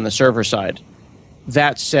ASP.NET on the server side.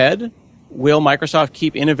 That said, will Microsoft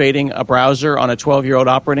keep innovating a browser on a 12-year-old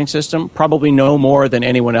operating system? Probably no more than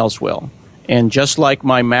anyone else will. And just like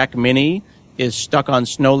my Mac Mini is stuck on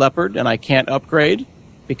Snow Leopard and I can't upgrade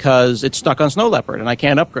because it's stuck on Snow Leopard and I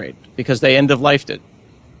can't upgrade because they end-of-lifed it.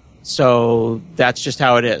 So that's just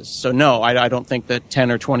how it is. So no, I don't think that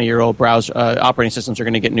 10 or 20-year-old browser operating systems are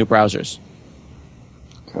going to get new browsers.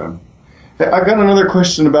 Okay. I've got another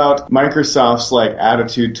question about Microsoft's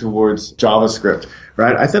attitude towards JavaScript.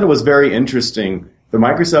 Right? I thought it was very interesting that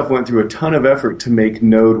Microsoft went through a ton of effort to make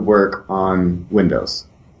Node work on Windows.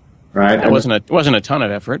 Right? It wasn't a ton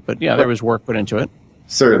of effort, but yeah, there was work put into it.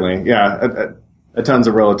 Certainly, yeah. A ton's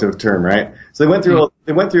a relative term, right? So they went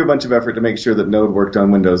through a bunch of effort to make sure that Node worked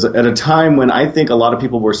on Windows at a time when I think a lot of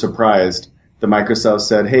people were surprised that Microsoft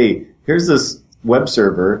said, "Hey, here's this web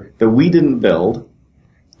server that we didn't build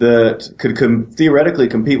that could theoretically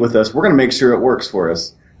compete with us. We're going to make sure it works for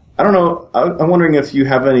us." I don't know. I'm wondering if you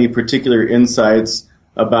have any particular insights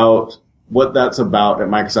about what that's about at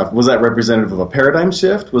Microsoft. Was that representative of a paradigm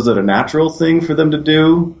shift? Was it a natural thing for them to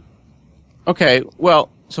do? Okay, well,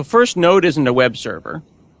 so first, Node isn't a web server,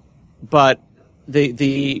 but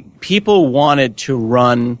the people wanted to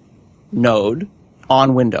run Node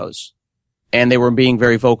on Windows, and they were being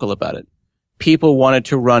very vocal about it. People wanted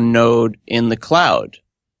to run Node in the cloud,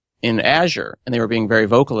 in Azure, and they were being very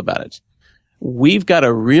vocal about it. We've got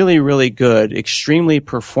a really, really good, extremely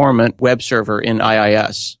performant web server in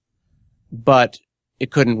IIS, but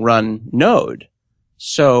it couldn't run Node.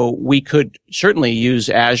 So we could certainly use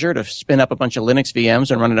Azure to spin up a bunch of Linux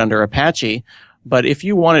VMs and run it under Apache. But if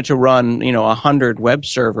you wanted to run, 100 web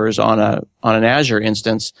servers on an Azure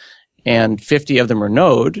instance and 50 of them are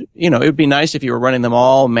Node, it would be nice if you were running them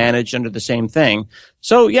all managed under the same thing.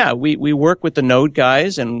 So yeah, we work with the Node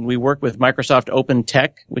guys and we work with Microsoft Open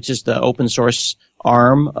Tech, which is the open source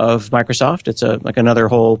arm of Microsoft. It's another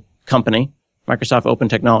whole company, Microsoft Open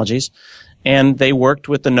Technologies. And they worked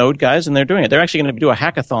with the Node guys and they're doing it. They're actually going to do a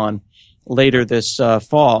hackathon later this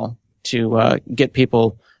fall to get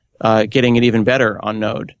people getting it even better on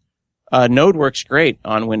Node. Node works great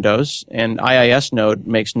on Windows, and IIS Node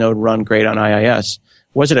makes Node run great on IIS.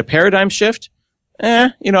 Was it a paradigm shift?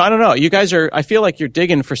 I don't know. You guys I feel like you're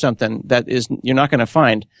digging for something that you're not going to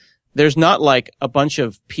find. There's not like a bunch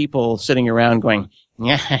of people sitting around going,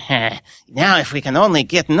 now if we can only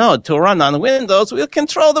get Node to run on Windows, we'll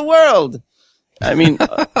control the world. We're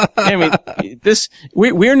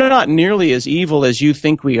not nearly as evil as you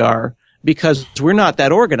think we are because we're not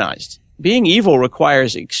that organized. Being evil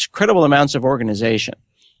requires incredible amounts of organization.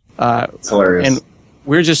 It's hilarious. And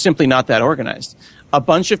we're just simply not that organized. A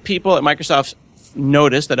bunch of people at Microsoft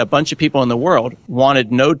noticed that a bunch of people in the world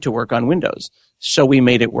wanted Node to work on Windows. So we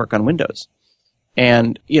made it work on Windows.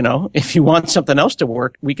 And, if you want something else to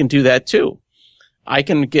work, we can do that too. I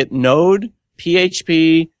can get Node,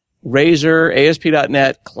 PHP, Razor,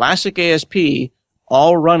 ASP.NET, Classic ASP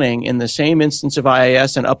all running in the same instance of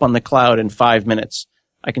IIS and up on the cloud in 5 minutes.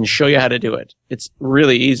 I can show you how to do it. It's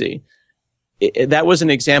really easy. That was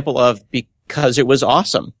an example of because it was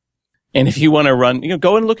awesome. And if you want to run,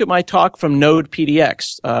 go and look at my talk from Node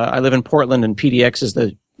PDX. I live in Portland and PDX is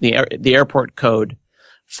the airport code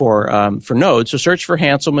for Node. So search for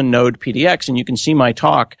Hanselman Node PDX and you can see my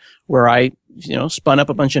talk where I, spun up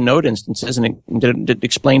a bunch of Node instances and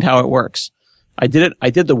explained how it works. I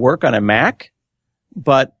did the work on a Mac,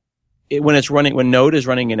 but when Node is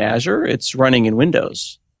running in Azure, it's running in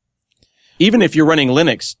Windows. Even if you're running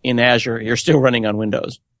Linux in Azure, you're still running on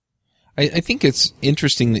Windows. I think it's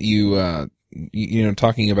interesting that you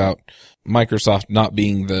talking about Microsoft not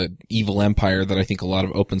being the evil empire that I think a lot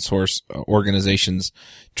of open source organizations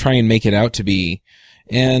try and make it out to be.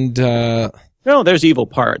 And, no, there's evil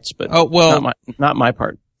parts, but not my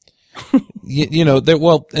part.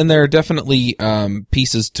 there are definitely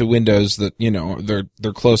pieces to Windows that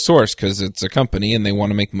they're closed source because it's a company and they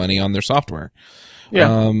want to make money on their software.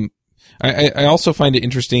 Yeah. I also find it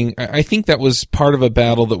interesting. I think that was part of a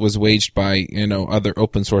battle that was waged by other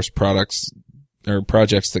open source products or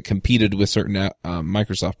projects that competed with certain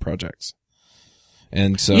Microsoft projects.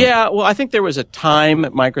 And so yeah, well, I think there was a time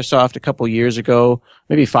at Microsoft a couple years ago,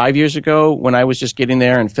 maybe 5 years ago, when I was just getting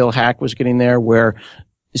there and Phil Hack was getting there, where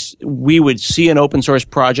we would see an open source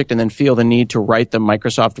project and then feel the need to write the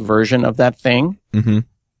Microsoft version of that thing. Mm-hmm.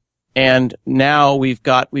 And now we've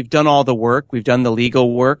done all the work, we've done the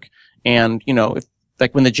legal work, and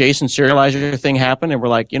like when the JSON serializer thing happened, and we're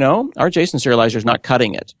like, our JSON serializer is not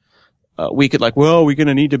cutting it. We could we're going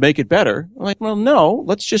to need to make it better. I'm like, well, no,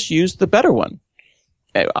 let's just use the better one.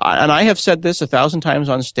 And I have said this 1,000 times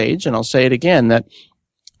on stage, and I'll say it again, that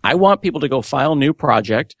I want people to go file a new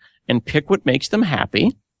project and pick what makes them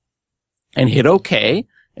happy and hit OK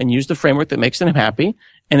and use the framework that makes them happy.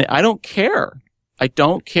 And I don't care. I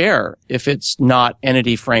don't care if it's not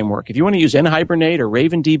Entity Framework. If you want to use NHibernate or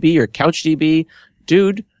RavenDB or CouchDB,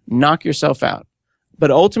 dude, knock yourself out.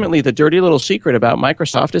 But ultimately, the dirty little secret about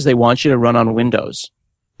Microsoft is they want you to run on Windows,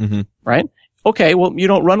 right? Okay, well, you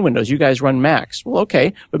don't run Windows. You guys run Macs. Well,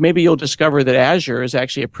 okay, but maybe you'll discover that Azure is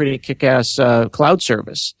actually a pretty kick-ass cloud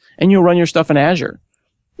service, and you'll run your stuff in Azure,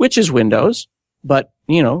 which is Windows. But,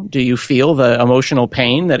 do you feel the emotional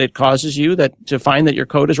pain that it causes you to find that your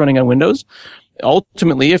code is running on Windows?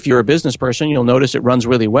 Ultimately, if you're a business person, you'll notice it runs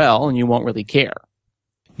really well, and you won't really care.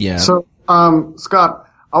 Yeah. So, Scott,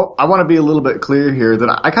 I want to be a little bit clear here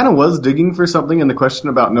that I kind of was digging for something in the question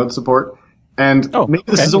about node support. And maybe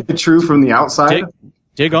this is only true from the outside.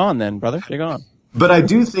 Dig on then, brother. Dig on. But I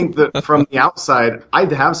do think that from the outside, I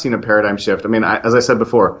have seen a paradigm shift. I mean, as I said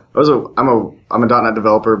before, I'm a .NET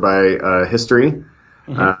developer by history.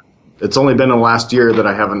 Mm-hmm. It's only been the last year that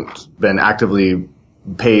I haven't been actively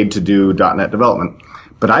paid to do .NET development.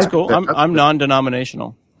 But that's cool. I'm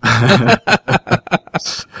non-denominational. I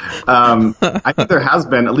think there has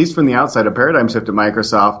been, at least from the outside, a paradigm shift at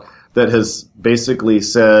Microsoft that has basically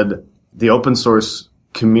said the open source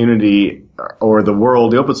community or the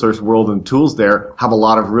open source world and tools there have a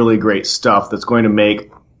lot of really great stuff that's going to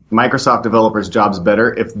make Microsoft developers' jobs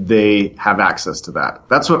better if they have access to that.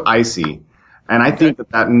 That's what I see. And I think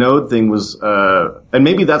that node thing was, and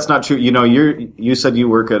maybe that's not true. You said you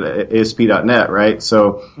work at ASP.NET, right?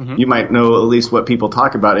 So you might know at least what people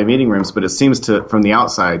talk about in meeting rooms, but it seems from the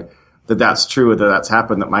outside that that's true, that that's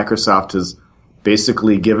happened, that Microsoft has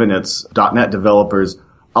basically given its .NET developers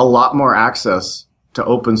a lot more access to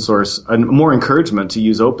open source and more encouragement to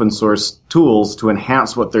use open source tools to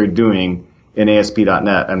enhance what they're doing in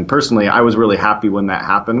ASP.NET. And personally, I was really happy when that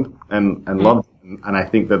happened and loved it. And I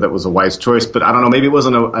think that was a wise choice. But I don't know, maybe it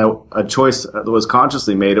wasn't a choice that was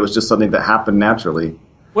consciously made. It was just something that happened naturally.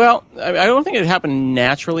 Well, I don't think it happened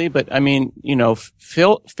naturally, but I mean,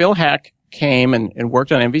 Phil Hack came and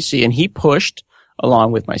worked on MVC, and he pushed,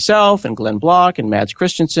 along with myself and Glenn Block and Mads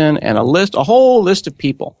Christensen and a whole list of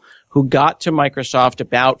people who got to Microsoft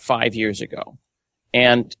about 5 years ago.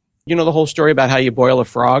 And the whole story about how you boil a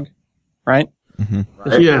frog, right? Mm-hmm.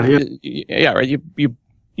 Right. Yeah, right.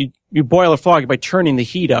 You boil a frog by turning the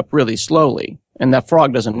heat up really slowly, and that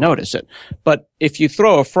frog doesn't notice it. But if you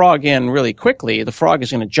throw a frog in really quickly, the frog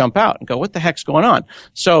is going to jump out and go, what the heck's going on?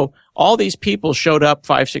 So all these people showed up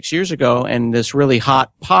 5-6 years ago in this really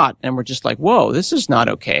hot pot, and we're just like, whoa, this is not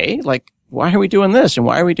okay. Like, why are we doing this and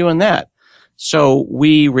why are we doing that? So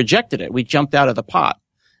we rejected it. We jumped out of the pot.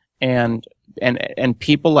 And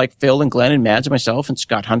people like Phil and Glenn and Mads and myself and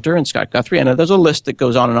Scott Hunter and Scott Guthrie, and there's a list that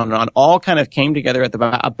goes on and on and on, all kind of came together at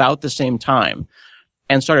about the same time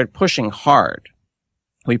and started pushing hard.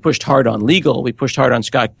 We pushed hard on legal. We pushed hard on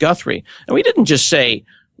Scott Guthrie. And we didn't just say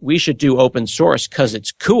we should do open source because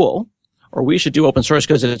it's cool or we should do open source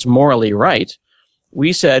because it's morally right.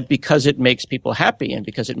 We said because it makes people happy and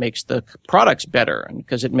because it makes the products better and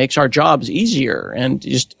because it makes our jobs easier and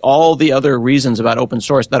just all the other reasons about open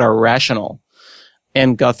source that are rational.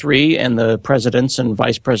 And Guthrie and the presidents and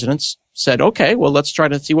vice presidents said, okay, well, let's try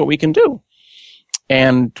to see what we can do.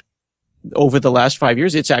 And over the last 5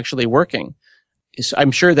 years, it's actually working.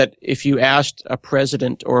 I'm sure that if you asked a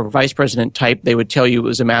president or a vice president type, they would tell you it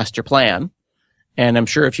was a master plan. And I'm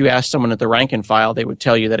sure if you asked someone at the rank and file, they would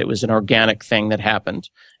tell you that it was an organic thing that happened.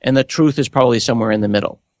 And the truth is probably somewhere in the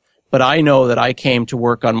middle. But I know that I came to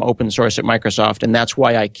work on open source at Microsoft, and that's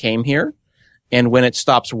why I came here. And when it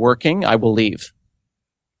stops working, I will leave.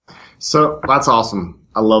 So that's awesome.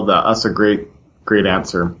 I love that. That's a great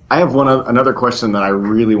answer. I have another question that I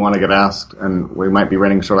really want to get asked, and we might be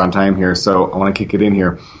running short on time here, so I want to kick it in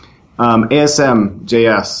here.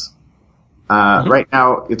 ASM.js. Right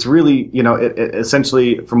now, it's really, it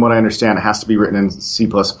essentially, from what I understand, it has to be written in C++.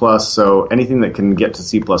 So anything that can get to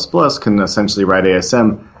C++ can essentially write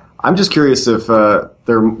ASM. I'm just curious if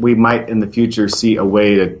we might in the future see a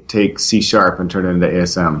way to take C# and turn it into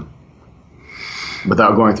ASM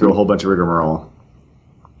without going through a whole bunch of rigmarole.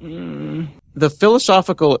 The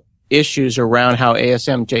philosophical issues around how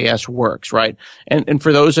ASM.js works, right? And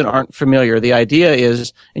for those that aren't familiar, the idea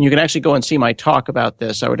is, and you can actually go and see my talk about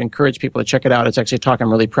this. I would encourage people to check it out. It's actually a talk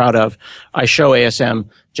I'm really proud of. I show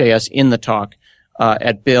ASM.js in the talk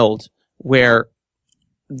at Build, where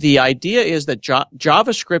the idea is that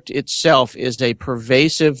JavaScript itself is a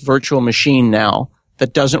pervasive virtual machine now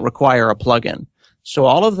that doesn't require a plugin. So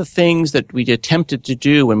all of the things that we attempted to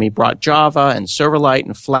do when we brought Java and Silverlight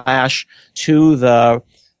and Flash to the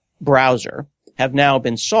browser have now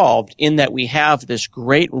been solved in that we have this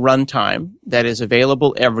great runtime that is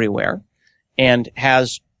available everywhere and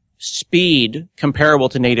has speed comparable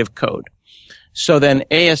to native code. So then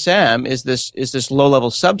ASM is this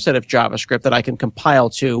low-level subset of JavaScript that I can compile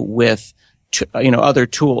to with, other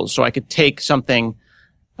tools. So I could take something,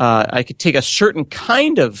 I could take a certain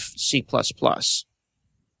kind of C++,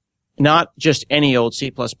 not just any old C++,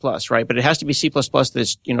 right? But it has to be C++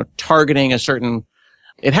 that's, targeting a certain,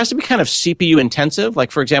 it has to be kind of CPU intensive.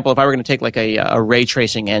 Like, for example, if I were going to take like a ray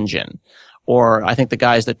tracing engine, or I think the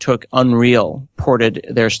guys that took Unreal ported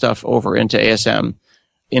their stuff over into ASM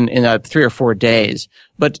in 3 or 4 days.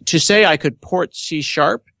 But to say I could port C#,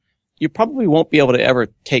 you probably won't be able to ever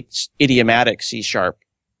take idiomatic C#.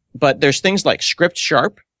 But there's things like Script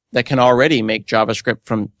Sharp that can already make JavaScript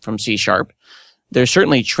from C#. There's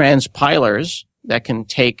certainly transpilers that can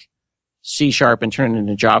take C# and turn it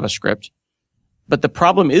into JavaScript. But the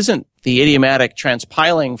problem isn't the idiomatic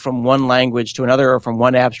transpiling from one language to another or from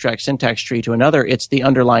one abstract syntax tree to another. It's the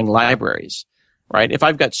underlying libraries. Right? If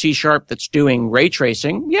I've got C# that's doing ray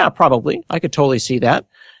tracing, yeah, probably. I could totally see that.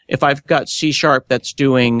 If I've got C# that's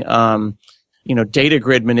doing, data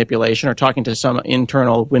grid manipulation or talking to some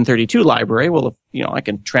internal Win32 library, well, I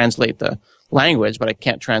can translate the language, but I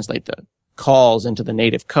can't translate the calls into the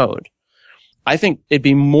native code. I think you're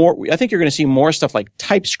going to see more stuff like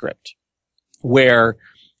TypeScript, where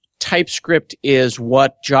TypeScript is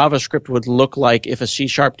what JavaScript would look like if a C#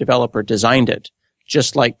 developer designed it.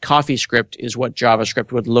 Just like CoffeeScript is what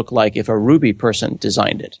JavaScript would look like if a Ruby person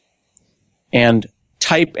designed it. And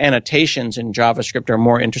type annotations in JavaScript are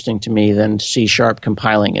more interesting to me than C#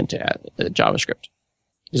 compiling into JavaScript.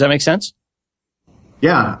 Does that make sense?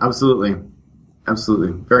 Yeah, absolutely.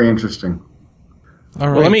 Absolutely. Very interesting. All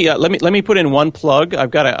right. Well, let me put in one plug.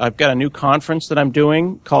 I've got a new conference that I'm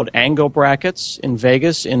doing called Angle Brackets in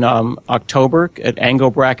Vegas in October at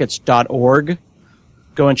anglebrackets.org.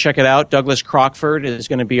 Go and check it out. Douglas Crockford is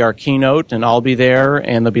going to be our keynote, and I'll be there,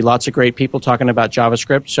 and there'll be lots of great people talking about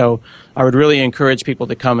JavaScript. So I would really encourage people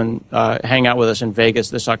to come and hang out with us in Vegas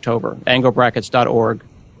this October. anglebrackets.org.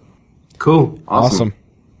 Cool. Awesome.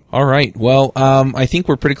 All right. Well, I think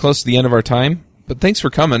we're pretty close to the end of our time, but thanks for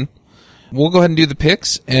coming. We'll go ahead and do the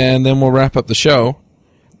picks, and then we'll wrap up the show.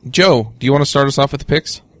 Joe, do you want to start us off with the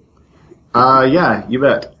picks? Yeah, you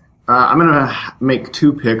bet. I'm going to make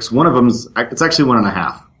 2 picks. One of them's, it's actually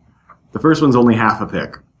 1.5. The first one's only half a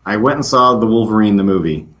pick. I went and saw the Wolverine, the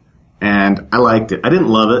movie, and I liked it. I didn't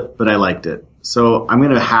love it, but I liked it. So I'm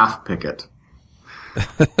going to half pick it.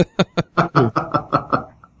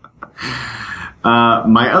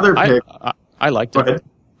 My other pick... I liked it.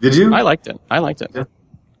 Did you? I liked it. Yeah.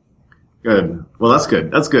 Good. Well, that's good.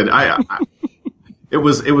 That's good. It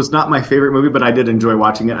was not my favorite movie, but I did enjoy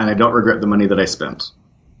watching it, and I don't regret the money that I spent.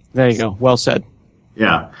 There you go. Well said.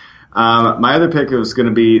 Yeah. My other pick was going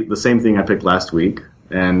to be the same thing I picked last week,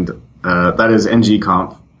 and that is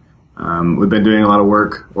NGConf. We've been doing a lot of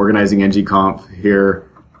work organizing NGConf here,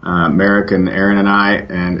 Merrick and Aaron and I,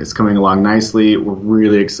 and it's coming along nicely. We're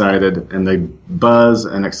really excited, and the buzz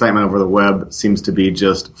and excitement over the web seems to be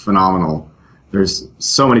just phenomenal. There's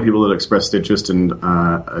so many people that expressed interest in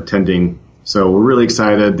attending, so we're really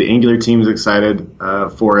excited. The Angular team's excited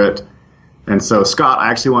for it. And so, Scott, I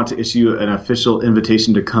actually want to issue an official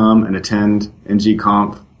invitation to come and attend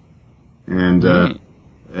NGConf, and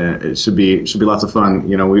it should be lots of fun.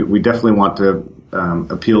 We definitely want to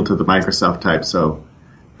appeal to the Microsoft type. So,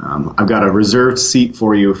 I've got a reserved seat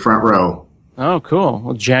for you, front row. Oh, cool.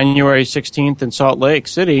 Well, January 16th in Salt Lake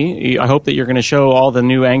City. I hope that you're going to show all the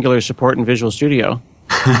new Angular support in Visual Studio.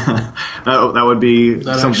 That would be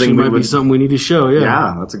something. Might be something we need to show.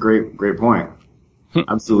 Yeah, that's a great point.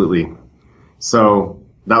 Absolutely. So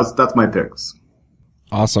that's my picks.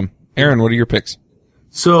 Awesome. Aaron, what are your picks?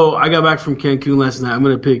 So I got back from Cancun last night. I'm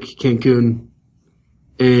going to pick Cancun,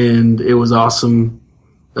 and it was awesome.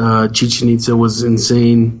 Chichen Itza was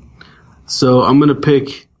insane. So I'm going to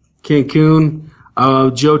pick Cancun.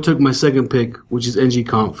 Joe took my second pick, which is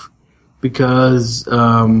NGConf, because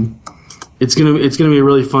it's gonna be a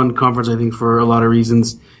really fun conference, I think, for a lot of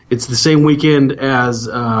reasons. It's the same weekend as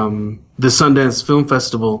the Sundance Film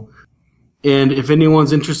Festival. And if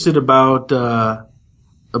anyone's interested about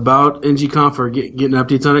NGConf or getting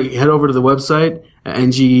updates on it, head over to the website at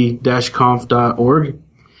ng-conf.org,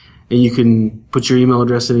 and you can put your email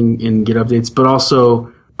address in and get updates. But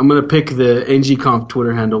also, I'm going to pick the NGConf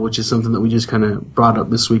Twitter handle, which is something that we just kind of brought up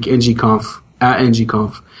this week, NGConf, at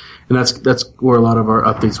NGConf. And that's where a lot of our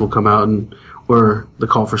updates will come out and where the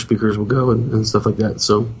call for speakers will go and stuff like that.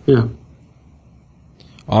 So, yeah.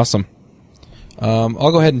 Awesome.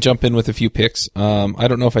 I'll go ahead and jump in with a few picks. I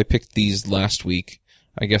don't know if I picked these last week.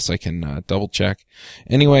 I guess I can double check.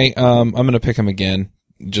 Anyway, I'm going to pick them again,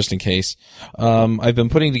 just in case. I've been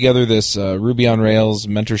putting together this Ruby on Rails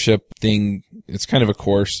mentorship thing. It's kind of a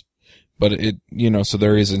course, but so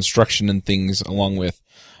there is instruction and things along with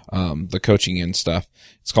the coaching and stuff.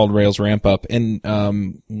 It's called Rails Ramp Up. And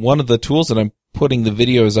one of the tools that I'm putting the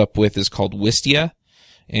videos up with is called Wistia.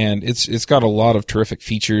 And it's got a lot of terrific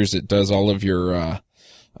features. It does all of your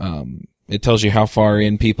it tells you how far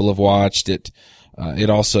in people have watched it. It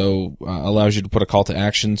also allows you to put a call to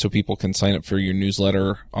action so people can sign up for your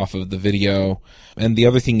newsletter off of the video. And the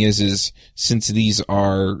other thing is since these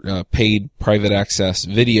are paid private access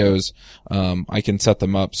videos, I can set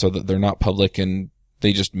them up so that they're not public and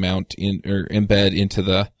they just mount in or embed into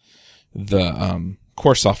the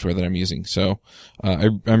course software that I'm using. So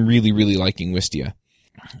I'm really, really liking Wistia.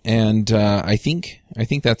 And I think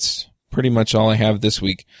that's pretty much all I have this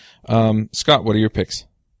week. Scott, what are your picks?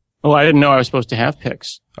 Oh, I didn't know I was supposed to have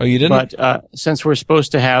picks. Oh, you didn't? But since we're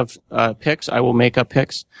supposed to have picks, I will make up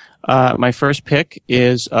picks. My first pick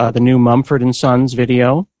is the new Mumford & Sons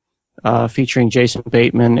video featuring Jason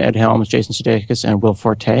Bateman, Ed Helms, Jason Sudeikis, and Will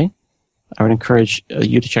Forte. I would encourage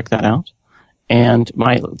you to check that out. And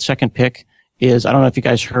my second pick is, I don't know if you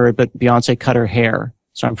guys heard, but Beyonce cut her hair,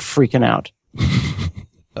 so I'm freaking out.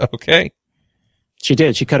 Okay. She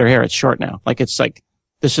did. She cut her hair. It's short now.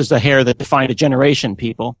 This is the hair that defined a generation,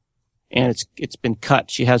 people. And it's been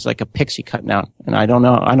cut. She has like a pixie cut now. And I don't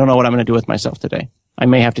know what I'm going to do with myself today. I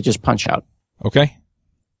may have to just punch out. Okay.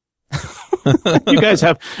 You guys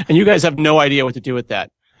have no idea what to do with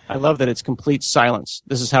that. I love that it's complete silence.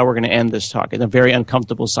 This is how we're going to end this talk, in a very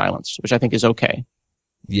uncomfortable silence, which I think is okay.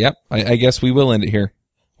 Yep. I guess we will end it here.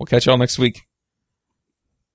 We'll catch y'all next week.